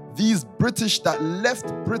about these British that left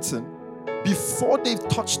Britain, before they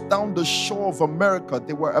touched down the shore of America,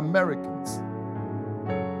 they were Americans.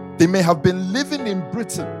 They may have been living in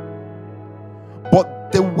Britain,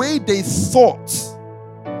 but the way they thought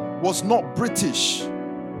was not British.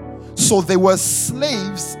 So they were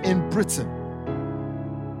slaves in Britain.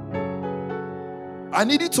 I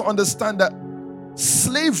need you to understand that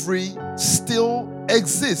slavery still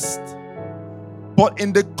exists, but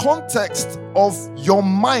in the context of your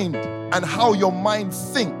mind and how your mind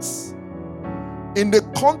thinks, in the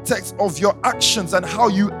context of your actions and how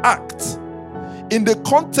you act, in the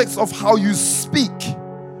context of how you speak.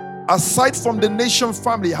 Aside from the nation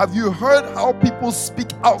family, have you heard how people speak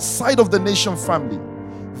outside of the nation family?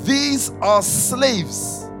 These are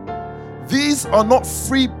slaves. These are not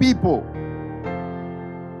free people.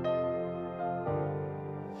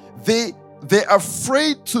 They're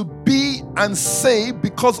afraid to be and say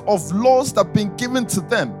because of laws that have been given to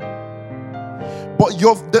them. But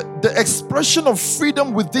the expression of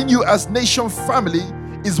freedom within you as nation family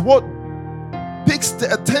is what picks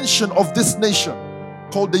the attention of this nation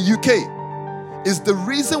called the UK. Is the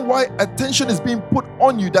reason why attention is being put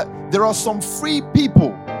on you, that there are some free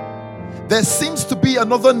people. There seems to be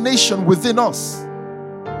another nation within us.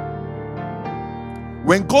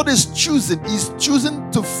 When God is choosing, He's choosing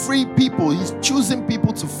to free people. He's choosing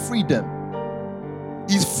people to free them.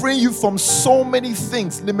 He's freeing you from so many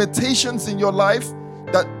things, limitations in your life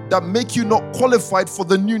that make you not qualified for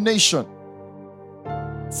the new nation.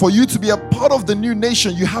 For you to be a part of the new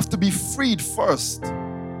nation, you have to be freed first.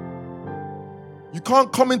 You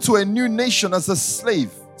can't come into a new nation as a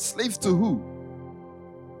slave. Slave to who?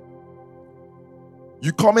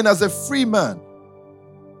 You come in as a free man.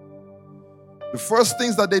 The first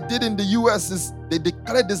things that they did in the US is they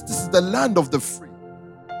declared this is the land of the free.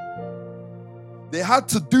 They had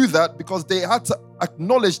to do that because they had to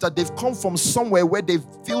acknowledge that they've come from somewhere where they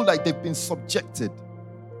feel like they've been subjected.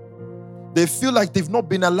 They feel like they've not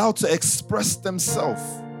been allowed to express themselves.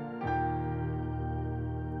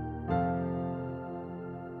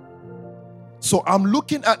 So I'm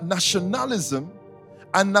looking at nationalism,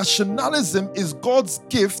 and nationalism is God's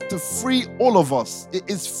gift to free all of us. It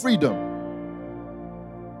is freedom.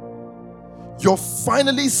 You're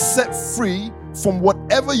finally set free from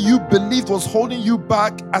whatever you believed was holding you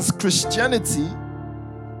back as Christianity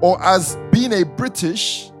or as being a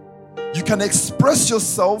British. You can express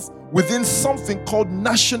yourself within something called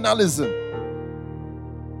nationalism.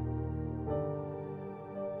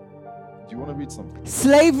 Do you want to read something?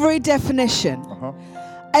 Slavery definition.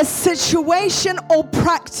 A situation or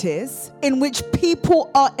practice in which people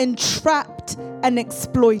are entrapped and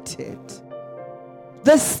exploited.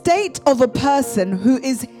 The state of a person who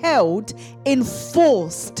is held in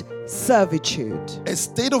forced servitude. A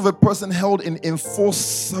state of a person held in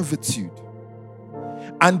enforced servitude.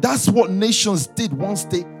 And that's what nations did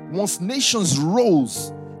once nations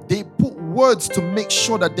rose. They put words to make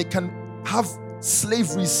sure that they can have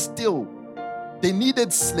slavery still. They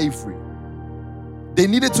needed slavery. They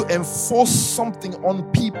needed to enforce something on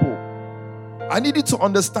people. I need you to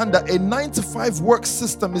understand that a 9-to-5 work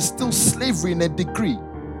system is still slavery in a degree.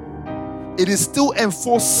 It is still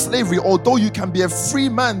enforced slavery, although you can be a free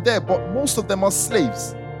man there, but most of them are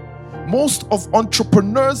slaves. Most of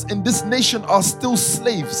entrepreneurs in this nation are still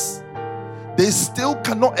slaves. They still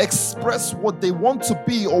cannot express what they want to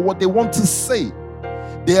be or what they want to say.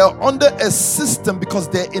 They are under a system because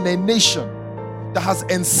they're in a nation that has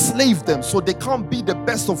enslaved them, so they can't be the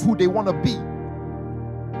best of who they want to be.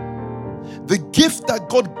 The gift that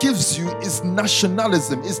God gives you is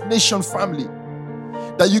nationalism, is nation family.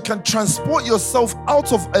 That you can transport yourself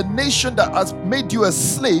out of a nation that has made you a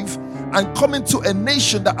slave and come into a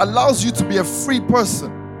nation that allows you to be a free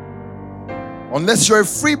person. Unless you're a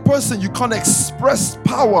free person, you can't express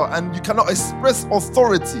power and you cannot express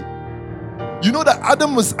authority. You know that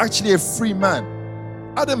Adam was actually a free man.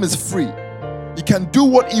 Adam is free. He can do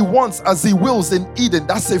what he wants as he wills in Eden.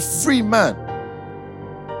 That's a free man.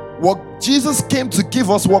 What Jesus came to give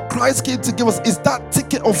us, what Christ came to give us, is that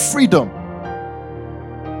ticket of freedom.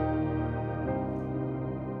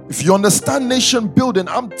 If you understand nation building,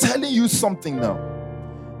 I'm telling you something now.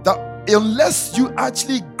 That unless you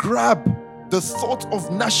actually grab the thought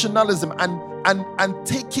of nationalism and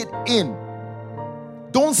take it in,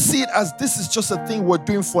 don't see it as this is just a thing we're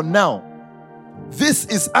doing for now. This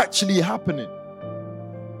is actually happening.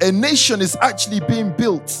 A nation is actually being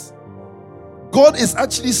built. God is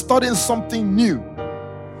actually starting something new.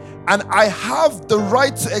 And I have the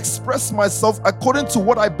right to express myself according to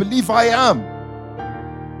what I believe I am.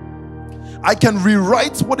 I can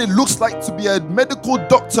rewrite what it looks like to be a medical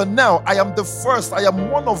doctor now. I am the first. I am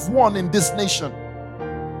one of one in this nation.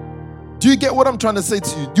 Do you get what I'm trying to say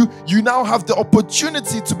to you? You now have the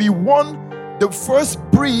opportunity to be the first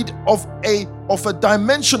breed of a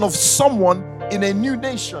dimension of someone in a new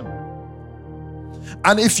nation.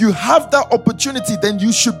 And if you have that opportunity, then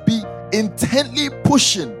you should be intently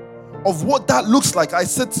pushing of what that looks like. I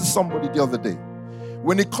said to somebody the other day,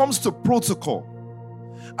 when it comes to protocol,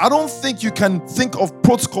 I don't think you can think of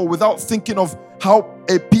protocol without thinking of how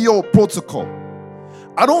a PO protocol.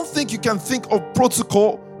 I don't think you can think of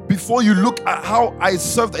protocol before you look at how I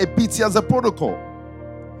served a PT as a protocol.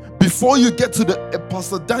 Before you get to a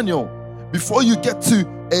Pastor Daniel, before you get to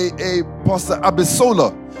a Pastor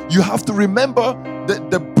Abisola, you have to remember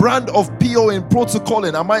the brand of PO in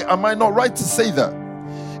protocoling. Am I not right to say that?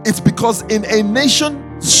 It's because in a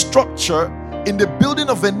nation structure, in the building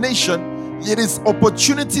of a nation, it is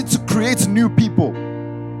opportunity to create new people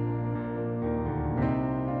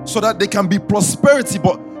so that there can be prosperity,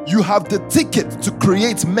 but you have the ticket to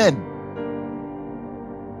create men.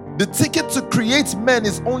 The ticket to create men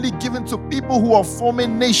is only given to people who are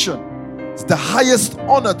forming nation. It's the highest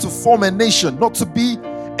honor to form a nation, not to be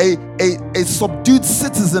a subdued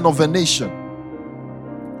citizen of a nation.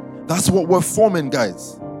 That's what we're forming,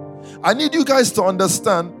 guys. I need you guys to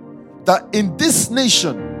understand that in this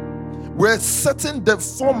nation, we're setting the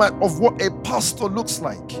format of what a pastor looks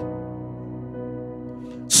like.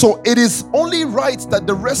 So it is only right that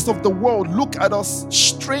the rest of the world look at us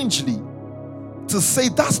strangely to say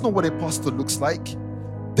that's not what a pastor looks like.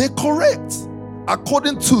 They're correct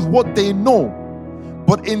according to what they know.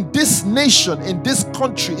 But in this nation, in this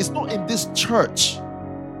country, it's not in this church.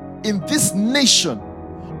 In this nation,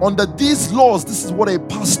 under these laws, this is what a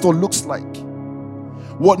pastor looks like.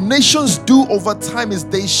 What nations do over time is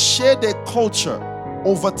they share their culture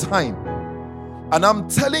over time. And I'm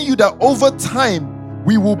telling you that over time,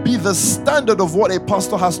 we will be the standard of what a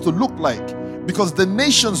pastor has to look like, because the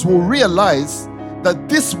nations will realize that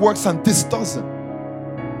this works and this doesn't.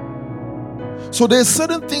 So there's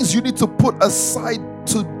certain things you need to put aside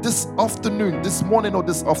to this afternoon, this morning or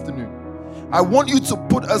this afternoon. I want you to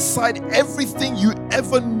put aside everything you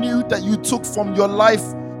ever knew that you took from your life,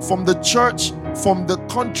 from the church, from the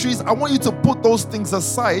countries. I want you to put those things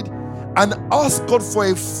aside and ask God for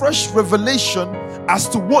a fresh revelation as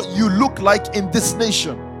to what you look like in this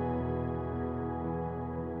nation.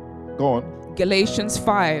 Go on. Galatians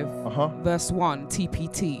 5, verse 1,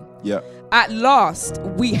 TPT. Yeah. At last,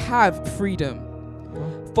 we have freedom.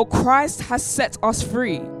 For Christ has set us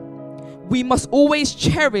free. We must always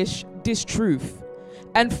cherish this truth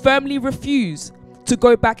and firmly refuse to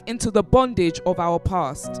go back into the bondage of our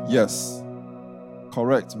past. Yes.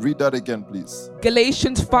 Correct. Read that again, please.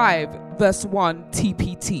 Galatians 5, verse 1,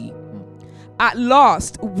 TPT. At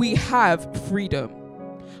last, we have freedom.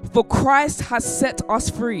 For Christ has set us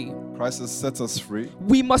free. Christ has set us free.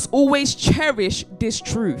 We must always cherish this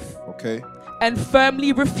truth. Okay. And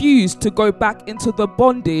firmly refuse to go back into the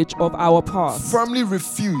bondage of our past. Firmly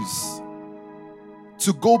refuse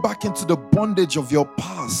to go back into the bondage of your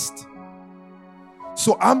past.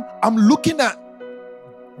 So I'm looking at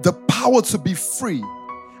the power to be free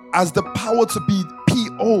as the power to be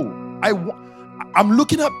PO. I'm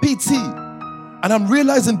looking at PT and I'm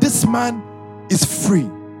realizing this man is free.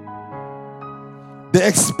 The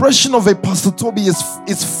expression of a Pastor Toby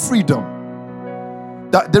is freedom.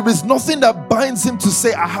 That there is nothing that binds him to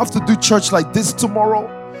say, I have to do church like this tomorrow,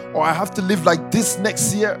 or I have to live like this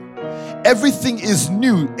next year. Everything is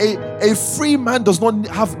new. A free man does not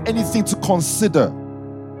have anything to consider.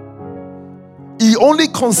 He only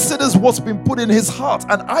considers what's been put in his heart.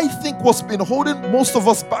 And I think what's been holding most of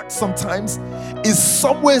us back sometimes is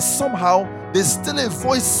somewhere, somehow, there's still a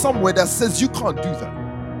voice somewhere that says you can't do that.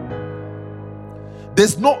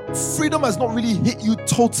 Freedom has not really hit you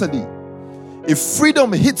totally. If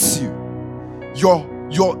freedom hits you, your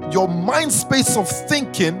mind space of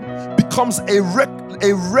thinking becomes a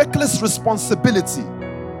reckless responsibility.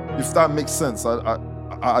 If that makes sense.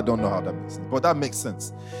 I don't know how that makes sense, but that makes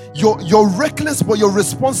sense. You're reckless, but you're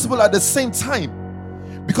responsible at the same time.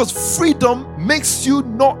 Because freedom makes you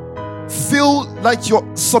not feel like you're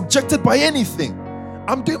subjected by anything.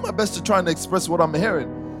 I'm doing my best to try and express what I'm hearing.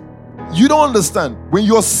 You don't understand. When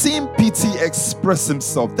you're seeing PT express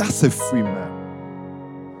himself, that's a free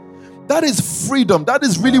man. That is freedom. That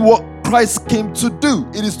is really what Christ came to do.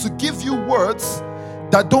 It is to give you words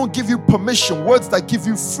that don't give you permission, words that give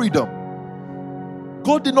you freedom.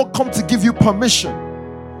 God did not come to give you permission.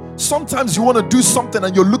 Sometimes you want to do something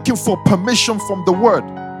and you're looking for permission from the word.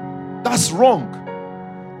 That's wrong.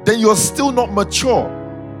 Then you're still not mature.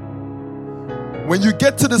 When you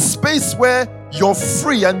get to the space where you're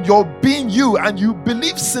free and you're being you, and you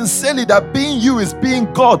believe sincerely that being you is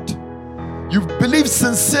being God, you believe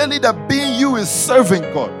sincerely that being you is serving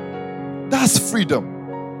God, that's freedom.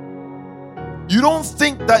 You don't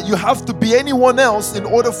think that you have to be anyone else in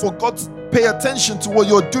order for God to pay attention to what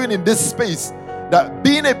you're doing in this space. That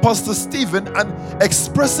being a Pastor Stephen and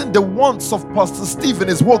expressing the wants of Pastor Stephen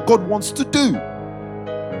is what God wants to do.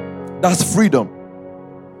 That's freedom.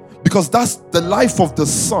 Because that's the life of the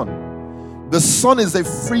Son. The Son is a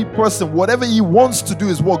free person. Whatever he wants to do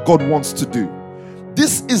is what God wants to do.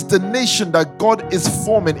 This is the nation that God is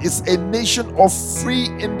forming. It's a nation of free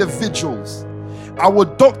individuals. Our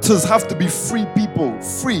doctors have to be free people,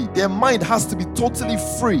 free. Their mind has to be totally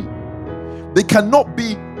free. They cannot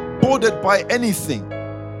be bordered by anything.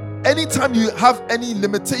 Anytime you have any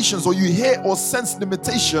limitations or you hear or sense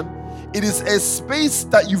limitation, it is a space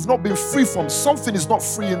that you've not been free from. Something is not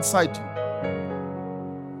free inside you.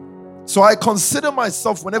 So I consider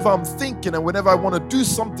myself, whenever I'm thinking and whenever I want to do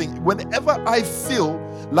something, whenever I feel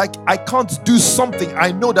like I can't do something,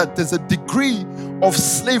 I know that there's a degree of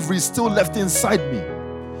slavery still left inside me.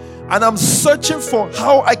 And I'm searching for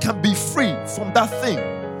how I can be free from that thing.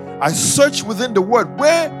 I search within the word.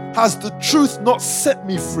 Where has the truth not set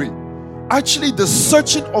me free? Actually, the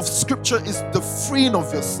searching of scripture is the freeing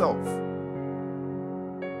of yourself.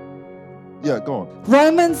 Yeah, go on.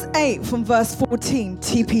 Romans 8 from verse 14,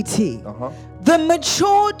 TPT. The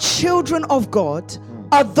mature children of God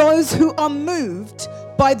are those who are moved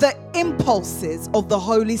by the impulses of the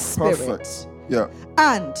Holy Spirit. Perfect. Yeah.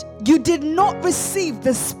 And you did not receive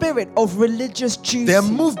the spirit of religious duty. They're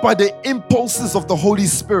moved by the impulses of the Holy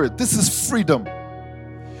Spirit. This is freedom.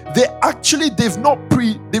 They've not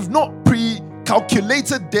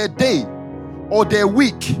pre-calculated their day or they're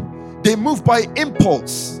weak. They move by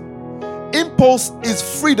impulse. Impulse is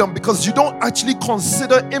freedom because you don't actually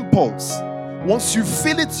consider impulse. Once you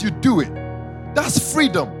feel it, you do it. That's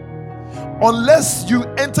freedom. Unless you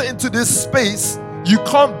enter into this space, you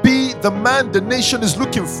can't be the man the nation is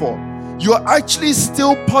looking for. You're actually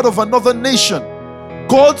still part of another nation.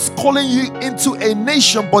 God's calling you into a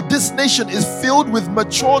nation, but this nation is filled with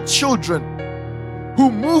mature children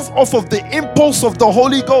who move off of the impulse of the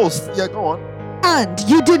Holy Ghost. Yeah, go on. And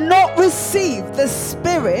you did not receive the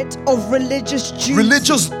spirit of religious duty.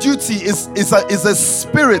 Religious duty is a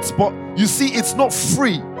spirit, but you see, it's not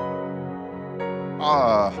free.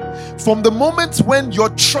 From the moment when you're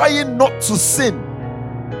trying not to sin,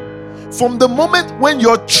 from the moment when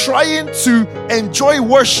you're trying to enjoy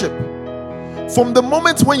worship, from the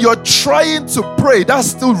moment when you're trying to pray, that's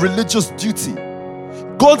still religious duty.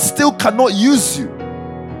 God still cannot use you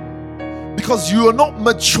because you are not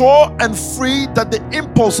mature and free that the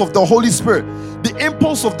impulse of the Holy Spirit, the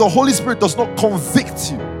impulse of the Holy Spirit does not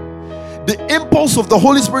convict you. The impulse of the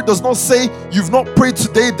Holy Spirit does not say you've not prayed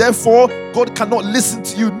today, therefore God cannot listen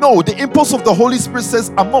to you. No, the impulse of the Holy Spirit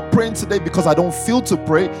says, I'm not praying today because I don't feel to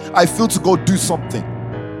pray. I feel to go do something.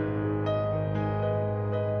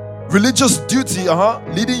 Religious duty,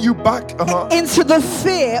 leading you back into the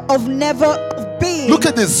fear of never being. Look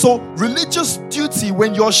at this. So religious duty,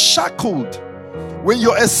 when you're shackled, when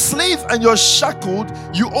you're a slave and you're shackled,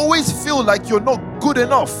 you always feel like you're not good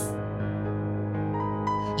enough.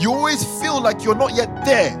 You always feel like you're not yet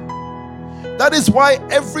there. That is why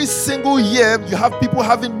every single year you have people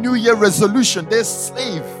having New Year resolution. They're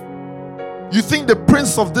slave. You think the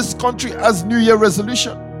prince of this country has New Year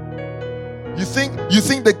resolution? You think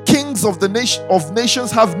the kings of the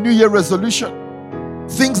nations have New Year resolution?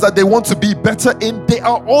 Things that they want to be better in, they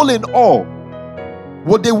are all in awe.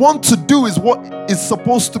 What they want to do is what is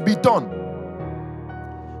supposed to be done.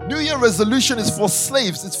 New Year resolution is for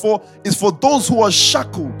slaves. It's for those who are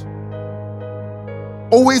shackled,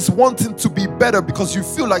 always wanting to be better because you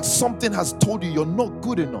feel like something has told you you're not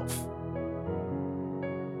good enough.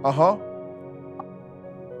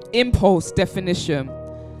 Impulse definition: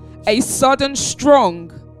 a sudden,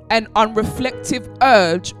 strong and unreflective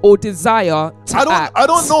urge or desire to act. I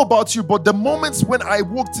don't know about you, but the moments when I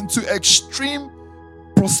walked into extreme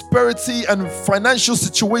prosperity and financial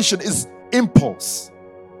situation is impulse.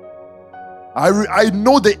 I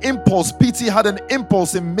know the impulse. PT had an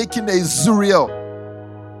impulse in making a Zuriel.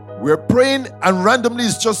 We're praying and randomly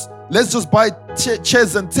it's just, let's just buy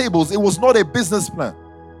chairs and tables. It was not a business plan.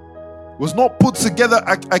 It was not put together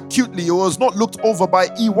acutely. It was not looked over by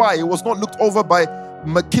EY. It was not looked over by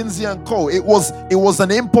McKinsey & Co. It was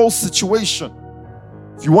an impulse situation.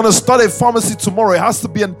 If you want to start a pharmacy tomorrow, it has to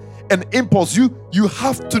be an impulse. You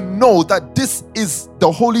have to know that this is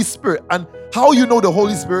the Holy Spirit. And how you know the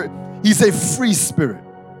Holy Spirit? He's a free spirit.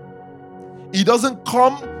 He doesn't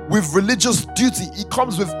come with religious duty. He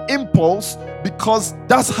comes with impulse because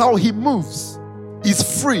that's how he moves. He's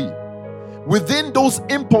free. Within those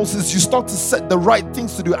impulses, you start to set the right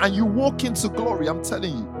things to do and you walk into glory, I'm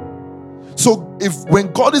telling you. So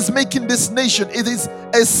when God is making this nation, it is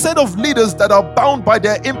a set of leaders that are bound by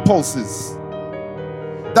their impulses.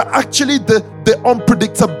 That actually the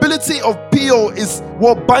unpredictability of PO is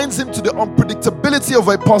what binds him to the unpredictability of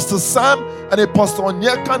a Pastor Sam and a Pastor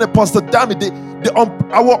Onyeka and a Pastor Dami.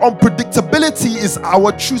 Our unpredictability is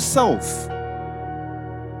our true self.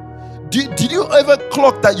 Did you ever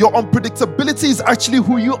clock that your unpredictability is actually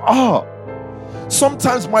who you are?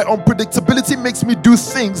 Sometimes my unpredictability makes me do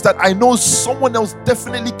things that I know someone else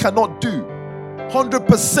definitely cannot do.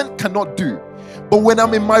 100% cannot do. But when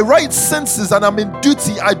I'm in my right senses and I'm in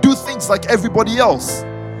duty, I do things like everybody else.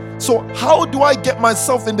 So how do I get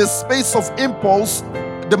myself in the space of impulse?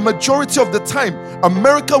 The majority of the time,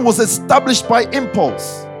 America was established by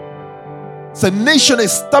impulse. It's a nation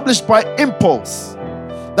established by impulse.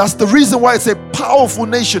 That's the reason why it's a powerful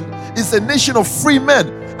nation. It's a nation of free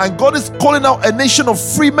men. And God is calling out a nation of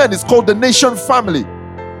free men. It's called the nation family.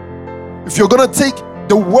 If you're going to take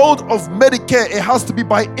the world of Medicare, it has to be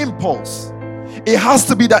by impulse. It has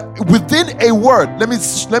to be that within a word. Let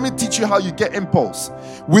me teach you how you get impulse.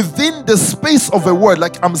 Within the space of a word,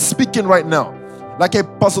 like I'm speaking right now, like a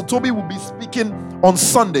Pastor Toby will be speaking on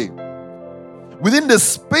Sunday. Within the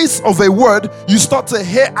space of a word, you start to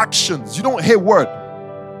hear actions. You don't hear word.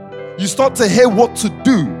 You start to hear what to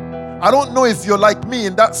do. I don't know if you're like me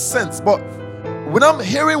in that sense, but when I'm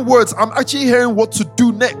hearing words, I'm actually hearing what to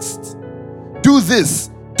do next. Do this,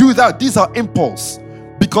 do that. These are impulse.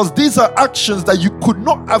 Because these are actions that you could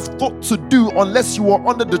not have thought to do unless you were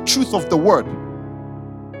under the truth of the word.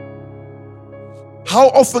 How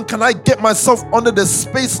often can I get myself under the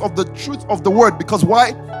space of the truth of the word? Because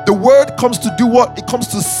why? The word comes to do what? It comes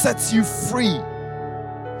to set you free.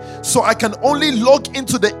 So I can only log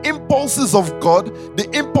into the impulses of God, the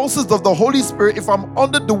impulses of the Holy Spirit, if I'm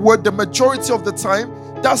under the word the majority of the time.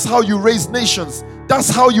 That's how you raise nations. That's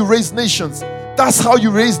how you raise nations. That's how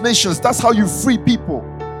you raise nations. That's how you free people.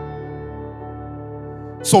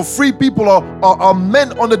 So free people are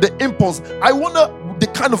men under the impulse. I wonder the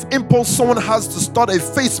kind of impulse someone has to start a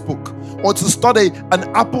Facebook or to start an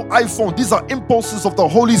Apple iPhone. These are impulses of the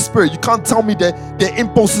Holy Spirit. You can't tell me they're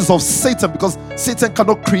impulses of Satan, because Satan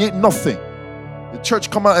cannot create nothing. The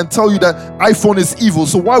church come out and tell you that iPhone is evil.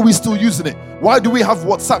 So why are we still using it? Why do we have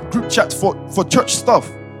WhatsApp group chat for church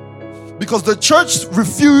stuff? Because the church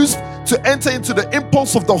refused to enter into the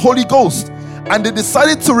impulse of the Holy Ghost, and they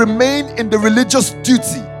decided to remain in the religious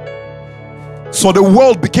duty. So the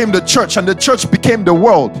world became the church, and the church became the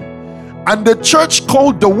world. And the church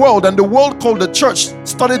called the world, and the world called the church,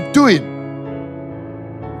 started doing.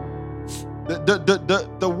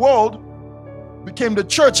 The world became the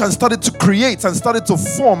church and started to create and started to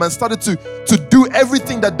form and started to do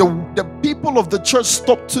everything that the people of the church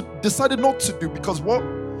decided not to do, because what?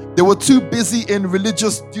 They were too busy in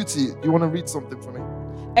religious duty. You want to read something for me?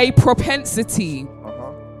 A propensity.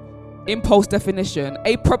 Impulse definition.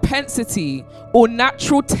 A propensity or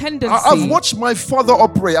natural tendency. I've watched my father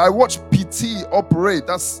operate. I watched PT operate.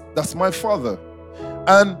 That's my father.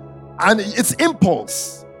 And it's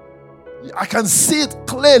impulse. I can see it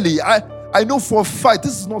clearly. I know for a fact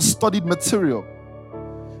this is not studied material.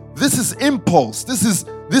 This is impulse. This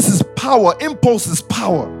is power. Impulse is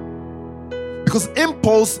power. Because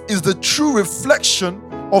impulse is the true reflection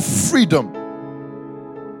of freedom.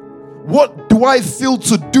 What do I feel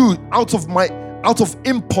to do out of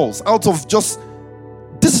impulse, out of just,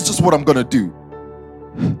 this is just what I'm going to do.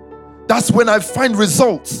 That's when I find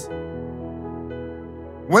results.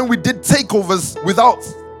 When we did takeovers without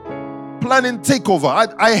planning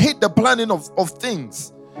takeover, I hate the planning of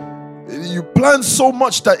things. You plan so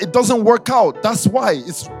much that it doesn't work out. That's why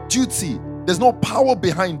it's duty. There's no power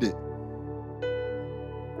behind it.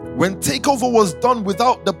 When takeover was done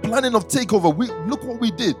without the planning of takeover, look what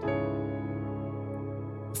we did.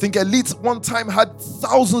 I think Elite one time had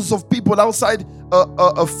thousands of people outside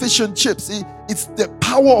a fish and chips. It's the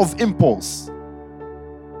power of impulse.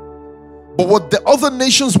 But what the other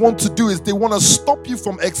nations want to do is they want to stop you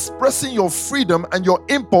from expressing your freedom and your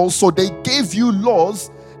impulse, so they gave you laws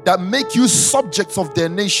that make you subjects of their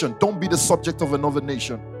nation. Don't be the subject of another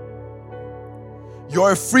nation.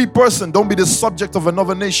 You're a free person. Don't be the subject of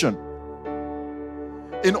another nation.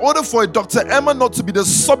 In order for Dr. Emma not to be the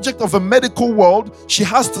subject of a medical world, she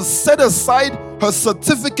has to set aside her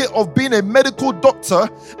certificate of being a medical doctor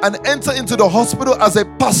and enter into the hospital as a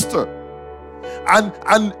pastor.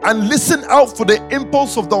 And listen out for the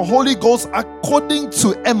impulse of the Holy Ghost according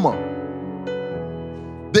to Emma.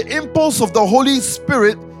 The impulse of the Holy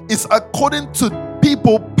Spirit is according to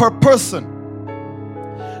people per person.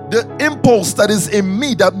 The impulse that is in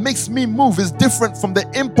me that makes me move is different from the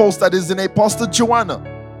impulse that is in a Pastor Joanna.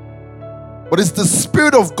 But it's the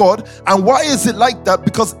Spirit of God. And why is it like that?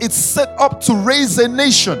 Because it's set up to raise a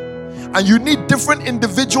nation. And you need different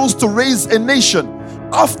individuals to raise a nation.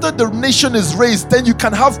 After the nation is raised, then you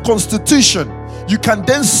can have constitution. You can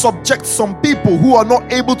then subject some people who are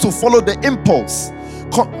not able to follow the impulse.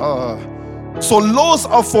 So laws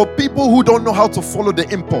are for people who don't know how to follow the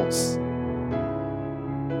impulse.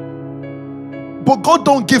 But God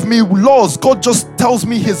don't give me laws. God just tells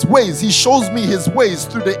me his ways. He shows me his ways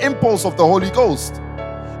through the impulse of the Holy Ghost.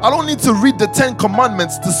 I don't need to read the 10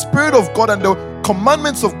 commandments. The Spirit of God and the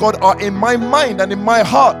commandments of God are in my mind and in my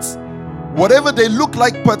heart. Whatever they look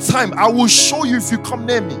like per time, I will show you if you come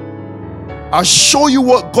near me. I'll show you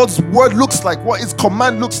what God's word looks like, what his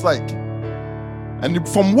command looks like. And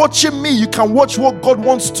from watching me, you can watch what God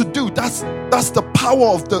wants to do. That's the power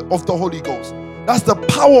of the Holy Ghost. That's the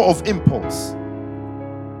power of impulse.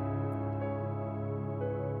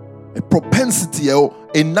 A propensity or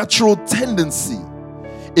a natural tendency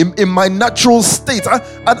in my natural state. And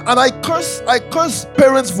I curse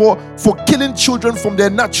parents for killing children from their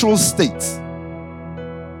natural state.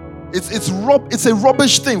 It's a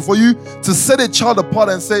rubbish thing for you to set a child apart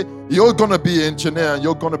and say, you're going to be an engineer and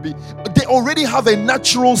you're going to be... They already have a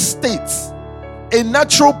natural state, a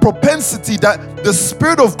natural propensity that the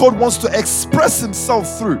Spirit of God wants to express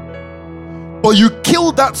himself through. But you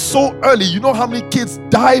kill that so early. You know how many kids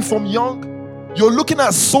die from young? You're looking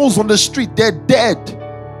at souls on the street, they're dead.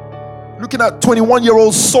 Looking at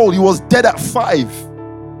 21-year-old soul, he was dead at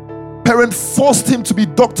 5. Parent forced him to be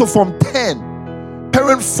doctor from 10.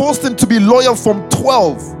 Parent forced him to be loyal from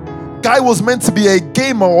 12. Guy was meant to be a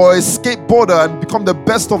gamer or a skateboarder and become the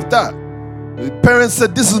best of that. The parents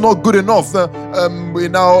said, this is not good enough.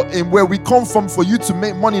 Now, in where we come from, for you to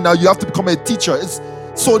make money, now you have to become a teacher.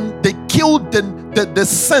 So they killed the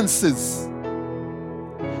senses.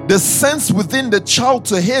 The sense within the child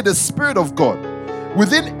to hear the Spirit of God.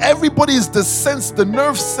 Within everybody is the sense, the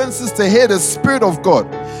nerve senses to hear the Spirit of God.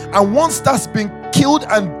 And once that's been killed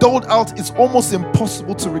and doled out, it's almost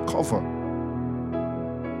impossible to recover.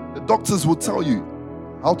 The doctors will tell you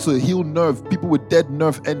how to heal people with dead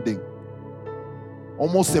nerve ending.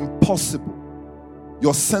 Almost impossible.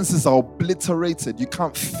 Your senses are obliterated. You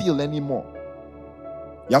can't feel anymore.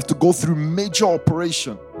 You have to go through major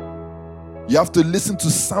operation. You have to listen to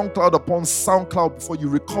SoundCloud upon SoundCloud before you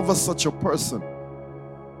recover such a person.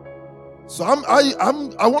 So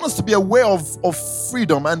I want us to be aware of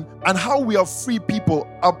freedom and how we are free people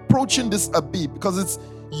approaching this Abib, because it's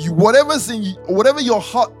whatever your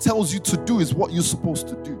heart tells you to do is what you're supposed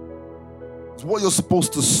to do. It's what you're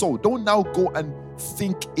supposed to sow. Don't now go and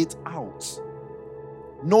think it out.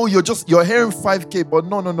 No, you're hearing 5K, but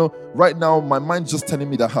no. Right now, my mind's just telling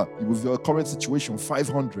me that with your current situation,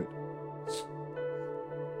 500.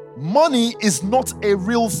 Money is not a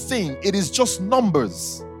real thing. It is just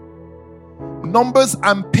numbers. Numbers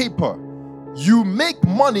and paper. You make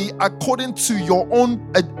money according to your own,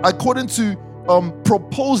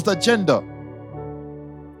 proposed agenda.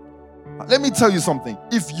 Let me tell you something.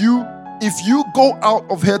 If you go out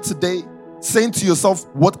of here today saying to yourself,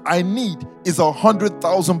 what I need is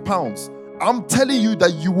 100,000 pounds, I'm telling you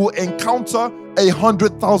that you will encounter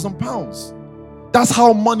 100,000 pounds. That's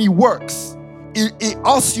how money works. It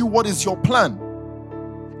asks you what is your plan.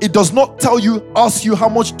 It does not ask you how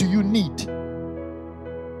much do you need.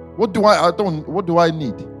 What do I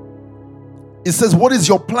need? It says, what is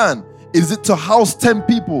your plan? Is it to house 10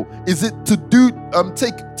 people? Is it to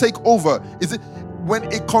take over? Is it when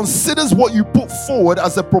it considers what you put forward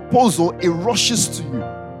as a proposal, it rushes to you.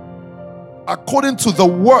 According to the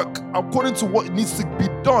work, according to what needs to be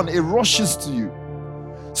done, it rushes to you.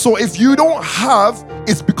 So if you don't have,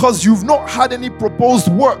 it's because you've not had any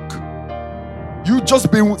proposed work. You've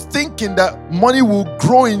just been thinking that money will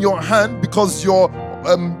grow in your hand because you're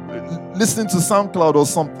listening to SoundCloud or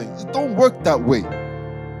something. It don't work that way.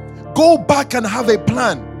 Go back and have a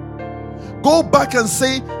plan. Go back and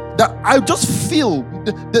say that I just feel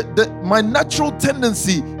my natural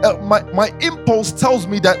tendency, my impulse tells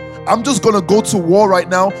me that I'm just going to go to war right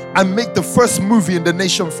now and make the first movie in the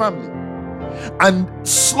Nation family. And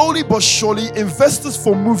slowly but surely, investors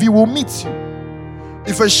for movie will meet you.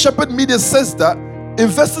 If a Shepherd Media says that,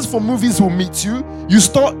 investors for movies will meet you.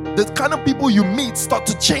 The kind of people you meet start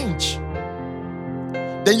to change.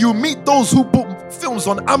 Then you meet those who put films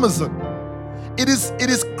on Amazon. It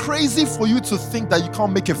is crazy for you to think that you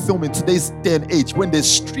can't make a film in today's day and age when there's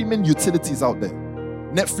streaming utilities out there.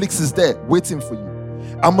 Netflix is there waiting for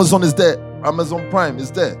you. Amazon is there. Amazon Prime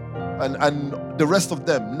is there. And the rest of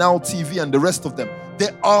them, Now TV and the rest of them.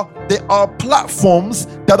 There are platforms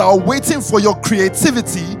that are waiting for your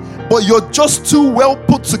creativity, but you're just too well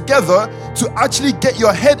put together to actually get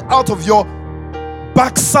your head out of your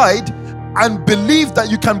backside and believe that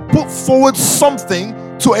you can put forward something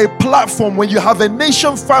to a platform when you have a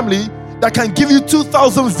Nation family that can give you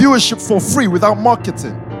 2,000 viewership for free without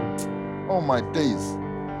marketing. Oh my days.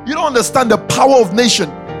 You don't understand the power of Nation.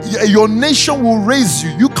 Your Nation will raise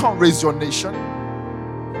you. You can't raise your Nation.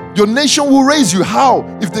 Your Nation will raise you. How?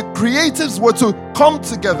 If the creatives were to come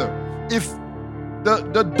together, if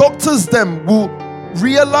the doctors them will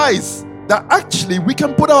realize that actually we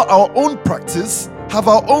can put out our own practice, have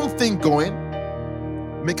our own thing going,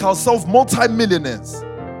 make ourselves multi-millionaires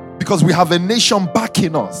because we have a Nation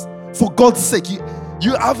backing us. For God's sake,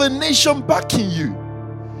 you have a Nation backing you.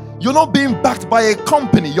 You're not being backed by a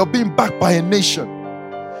company, you're being backed by a Nation.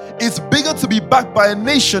 It's bigger to be backed by a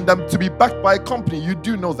Nation than to be backed by a company. You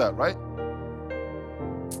do know that, right?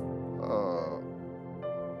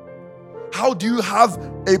 How do you have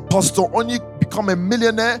a Pastor Onyi become a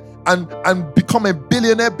millionaire and become a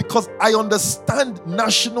billionaire? Because I understand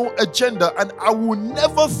national agenda and I will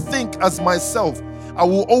never think as myself. I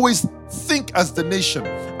will always think as the Nation.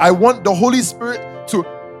 I want the Holy Spirit to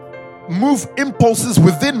move impulses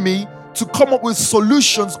within me to come up with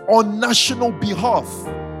solutions on national behalf.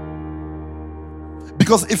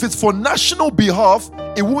 Because if it's for national behalf,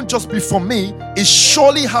 it won't just be for me. It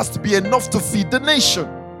surely has to be enough to feed the nation.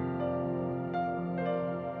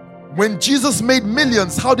 When Jesus made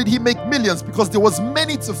millions, how did he make millions? Because there was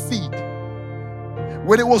many to feed.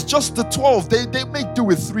 When it was just the 12, they made do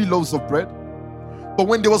with 3 loaves of bread. But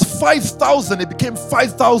when there was 5,000, it became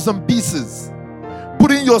 5,000 pieces.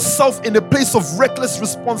 Putting yourself in a place of reckless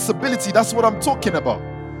responsibility. That's what I'm talking about.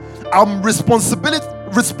 I'm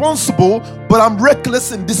responsible, but I'm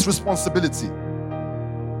reckless in this responsibility.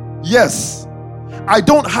 Yes, I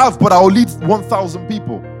don't have, but I'll lead 1,000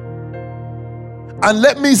 people. And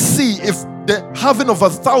let me see if the having of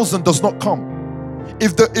 1,000 does not come.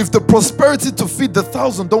 If the prosperity to feed the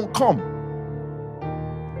 1,000 don't come.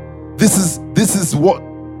 This is what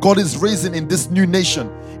God is raising in this new nation.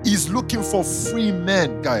 He's looking for free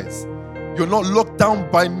men, guys. You're not locked down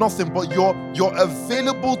by nothing, but you're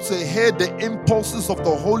available to hear the impulses of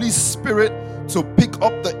the Holy Spirit, to pick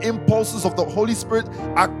up the impulses of the Holy Spirit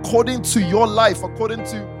according to your life, according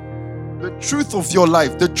to the truth of your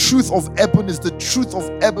life. The truth of Eben is the truth of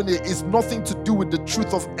Eben. It is nothing to do with the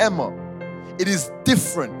truth of Emma. It is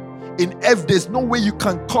different. There's no way you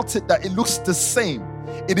can cut it that it looks the same.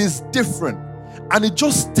 It is different. And it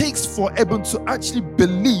just takes for Eben to actually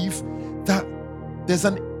believe that there's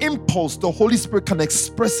an impulse the Holy Spirit can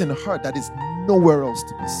express in her that is nowhere else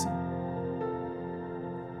to be seen.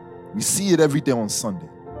 We see it every day on Sunday.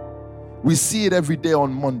 We see it every day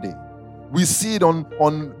on Monday. We see it on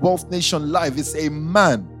Wealth Nation Live. It's a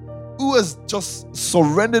man who has just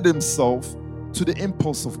surrendered himself to the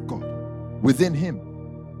impulse of God within him.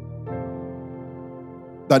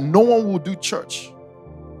 That no one will do church.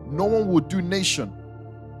 No one will do nation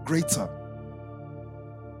greater.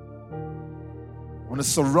 I want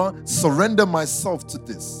to surrender myself to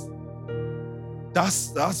this.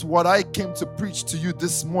 That's what I came to preach to you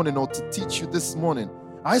this morning, or to teach you this morning.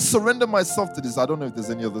 I surrender myself to this. I don't know if there's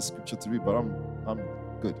any other scripture to read, but I'm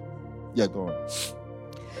good. Yeah, go on.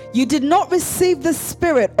 You did not receive the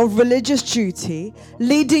spirit of religious duty,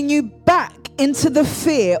 leading you back into the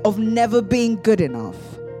fear of never being good enough.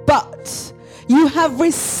 But you have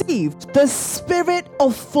received the spirit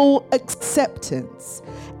of full acceptance,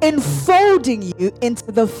 enfolding you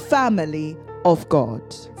into the family of God.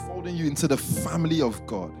 Enfolding you into the family of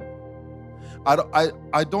God.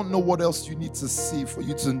 I don't know what else you need to see for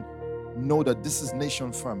you to know that this is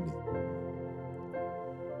Nation Family.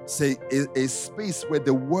 Say a space where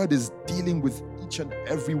the word is dealing with each and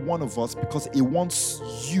every one of us, because it wants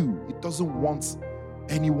you. It doesn't want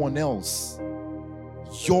anyone else.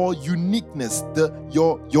 Your uniqueness,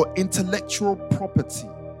 your intellectual property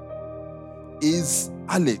is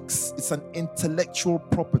Alex. It's an intellectual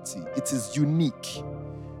property. It is unique.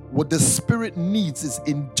 What the Spirit needs is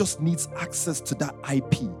it just needs access to that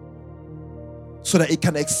IP so that it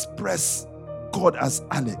can express God as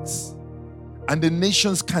Alex. And the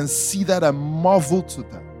nations can see that and marvel to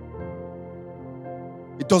that.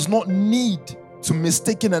 It does not need to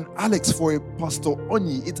mistaken an Alex for a Pastor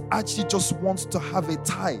Onyi. It actually just wants to have a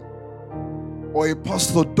tie, or a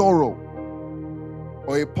Pastor Doro,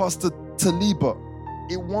 or a Pastor Taliba.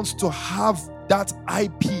 It wants to have that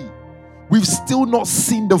IP. We've still not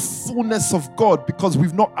seen the fullness of God because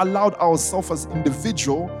we've not allowed ourselves as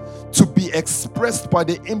individual to be expressed by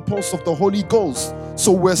the impulse of the Holy Ghost.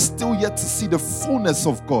 So we're still yet to see the fullness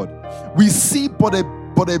of God. We see but a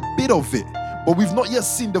bit of it, but we've not yet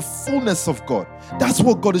seen the fullness of God. That's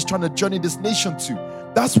what God is trying to journey this nation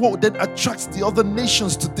to. That's what then attracts the other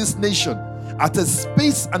nations to this nation. At a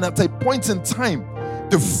space and at a point in time,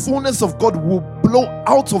 the fullness of God will blow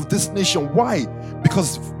out of this nation. Why?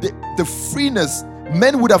 Because the freeness,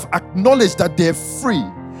 men would have acknowledged that they're free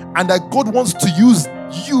and that God wants to use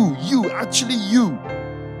you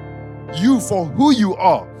for who you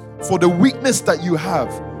are, for the weakness that you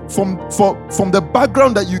have, from the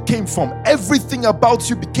background that you came from. Everything about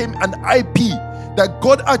you became an IP that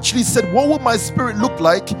God actually said, what would my spirit look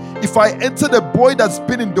like if I entered a boy that's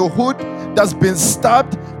been in the hood, that's been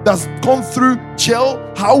stabbed, that's gone through jail?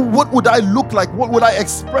 What would I look like? What would I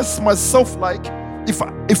express myself like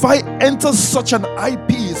if I enter such an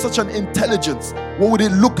IP, such an intelligence? What would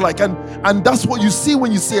it look like? And that's what you see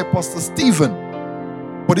when you see a Pastor Stephen.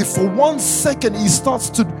 But if for 1 second he starts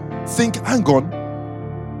to think, hang on,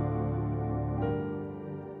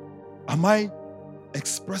 am I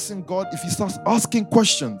expressing God? If he starts asking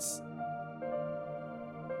questions,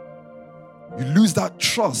 you lose that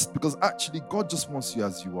trust, because actually God just wants you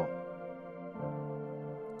as you are.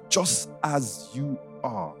 Just as you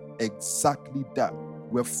are. Exactly that.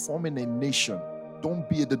 We're forming a nation. Don't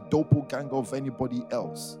be the doppelganger of anybody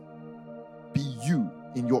else. Be you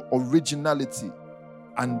in your originality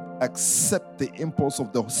and accept the impulse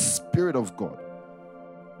of the Spirit of God.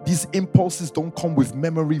 These impulses don't come with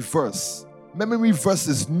memory verse. Memory verse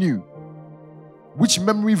is new. Which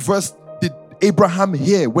memory verse did Abraham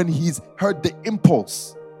hear when he's heard the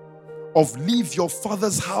impulse of leave your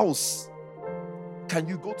father's house, Can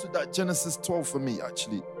you go to that Genesis 12 for me,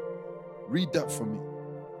 actually? Read that for me.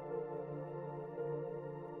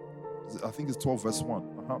 I think it's 12 verse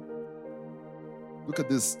 1. Look at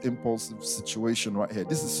this impulsive situation right here.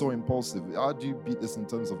 This is so impulsive. How do you beat this in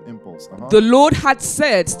terms of impulse? The Lord had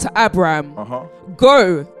said to Abraham,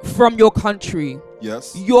 go from your country,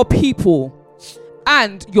 yes, your people,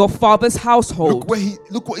 and your father's household.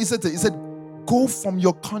 Look what he said. He said, go from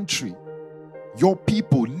your country, your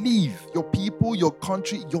people, leave your people, your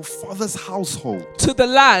country, your father's household, to the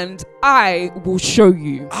land I will show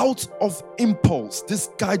you. Out of impulse, this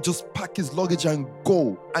guy just packed his luggage and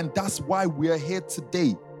go. And that's why we are here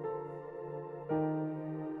today.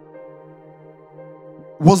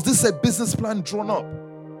 Was this a business plan drawn up?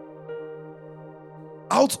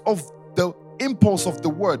 Out of the impulse of the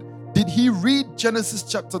word, did he read Genesis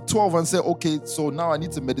chapter 12 and say, okay, so now I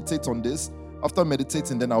need to meditate on this. After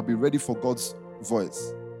meditating, then I'll be ready for God's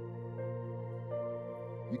voice.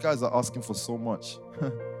 You guys are asking for so much.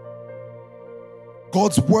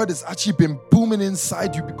 God's word has actually been booming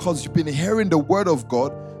inside you because you've been hearing the word of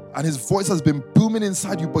God and his voice has been booming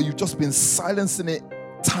inside you, but you've just been silencing it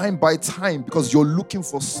time by time because you're looking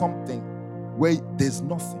for something where there's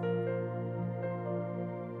nothing.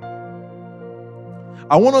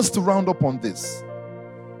 I want us to round up on this.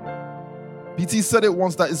 BT said it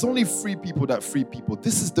once that it's only free people that free people.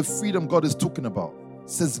 This is the freedom God is talking about. It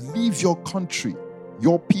says, leave your country,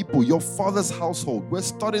 your people, your father's household. We're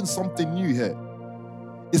starting something new here.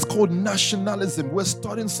 It's called nationalism. We're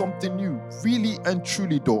starting something new. Really and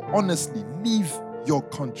truly though, honestly, leave your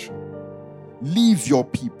country. Leave your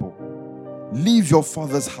people. Leave your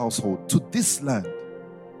father's household to this land.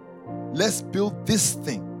 Let's build this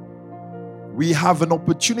thing. We have an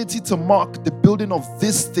opportunity to mark the building of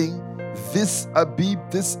this thing. This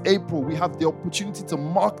Abib, this April, we have the opportunity to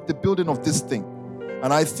mark the building of this thing.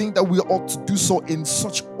 And I think that we ought to do so in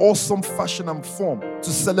such awesome fashion and form, to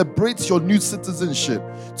celebrate your new citizenship,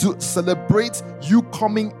 to celebrate you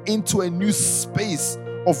coming into a new space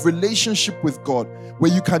of relationship with God,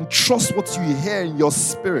 where you can trust what you hear in your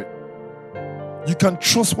spirit. You can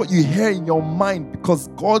trust what you hear in your mind because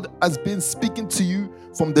God has been speaking to you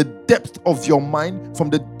from the depth of your mind, from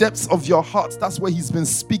the depths of your heart. That's where he's been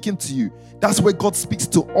speaking to you. That's where God speaks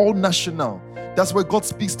to all national. That's where God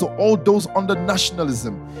speaks to all those under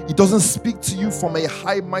nationalism. He doesn't speak to you from a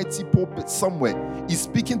high, mighty pulpit somewhere. He's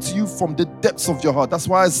speaking to you from the depths of your heart. That's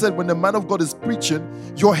why I said when the man of God is preaching,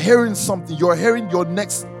 you're hearing something. You're hearing your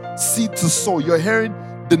next seed to sow. You're hearing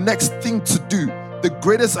the next thing to do. The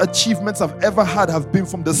greatest achievements I've ever had have been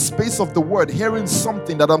from the space of the word, hearing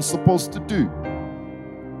something that I'm supposed to do.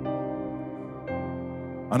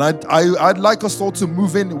 And I'd like us all to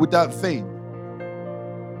move in with that vein.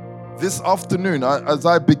 This afternoon, as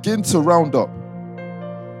I begin to round up,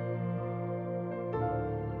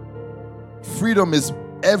 freedom is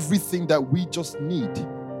everything that we just need.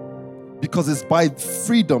 Because it's by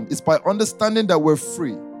freedom, it's by understanding that we're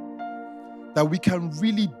free, that we can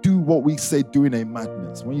really do what we say doing a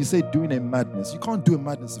madness. When you say doing a madness, you can't do a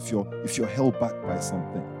madness if you're held back by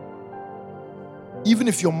something. Even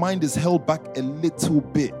if your mind is held back a little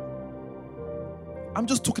bit. I'm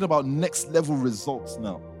just talking about next level results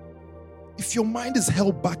now. If your mind is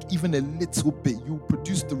held back even a little bit, you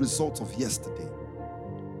produce the results of yesterday.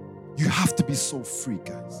 You have to be so free,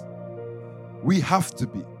 guys. We have to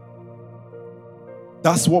be.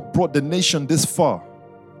 That's what brought the nation this far.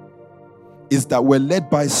 Is that we're led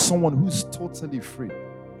by someone who's totally free,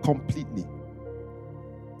 completely.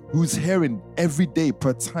 Who's hearing every day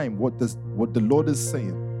per time what the Lord is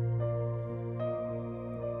saying.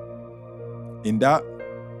 In that,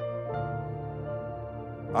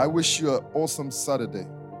 I wish you an awesome Saturday,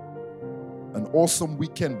 an awesome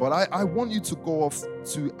weekend, but I want you to go off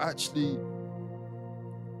to actually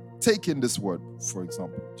take in this word, for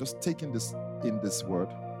example. Just take in this word.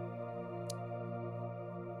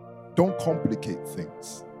 Don't complicate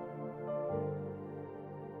things.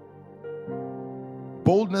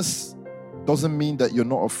 Boldness doesn't mean that you're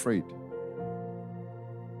not afraid.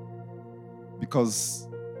 Because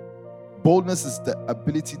boldness is the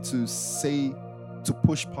ability to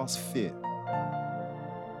push past fear.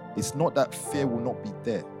 It's not that fear will not be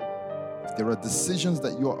there. If there are decisions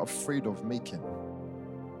that you are afraid of making,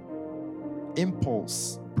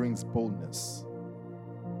 impulse brings boldness.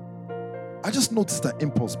 I just noticed that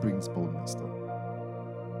impulse brings boldness, though.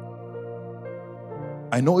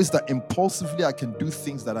 I noticed that impulsively I can do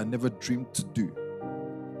things that I never dreamed to do.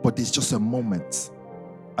 But there's just a moment.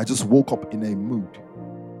 I just woke up in a mood.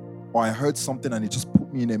 Or I heard something and it just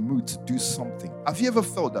put me in a mood to do something. Have you ever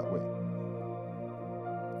felt that way?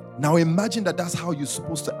 Now imagine that that's how you're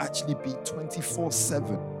supposed to actually be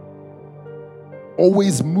 24/7.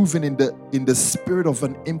 Always moving in the spirit of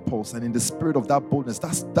an impulse and in the spirit of that boldness.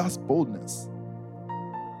 That's boldness.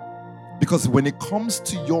 Because when it comes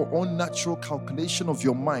to your own natural calculation of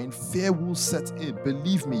your mind, fear will set in.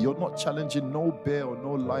 Believe me, you're not challenging no bear or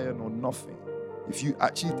no lion or nothing. If you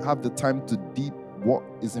actually have the time to deep what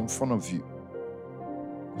is in front of you,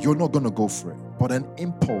 you're not going to go for it. But an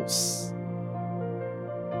impulse.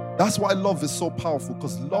 That's why love is so powerful,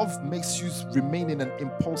 because love makes you remain in an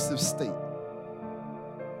impulsive state.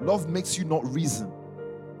 Love makes you not reason.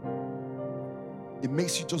 It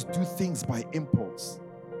makes you just do things by impulse.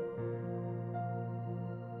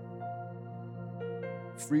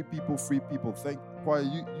 Free people, free people. Thank choir.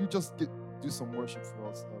 You just do some worship for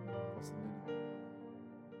us.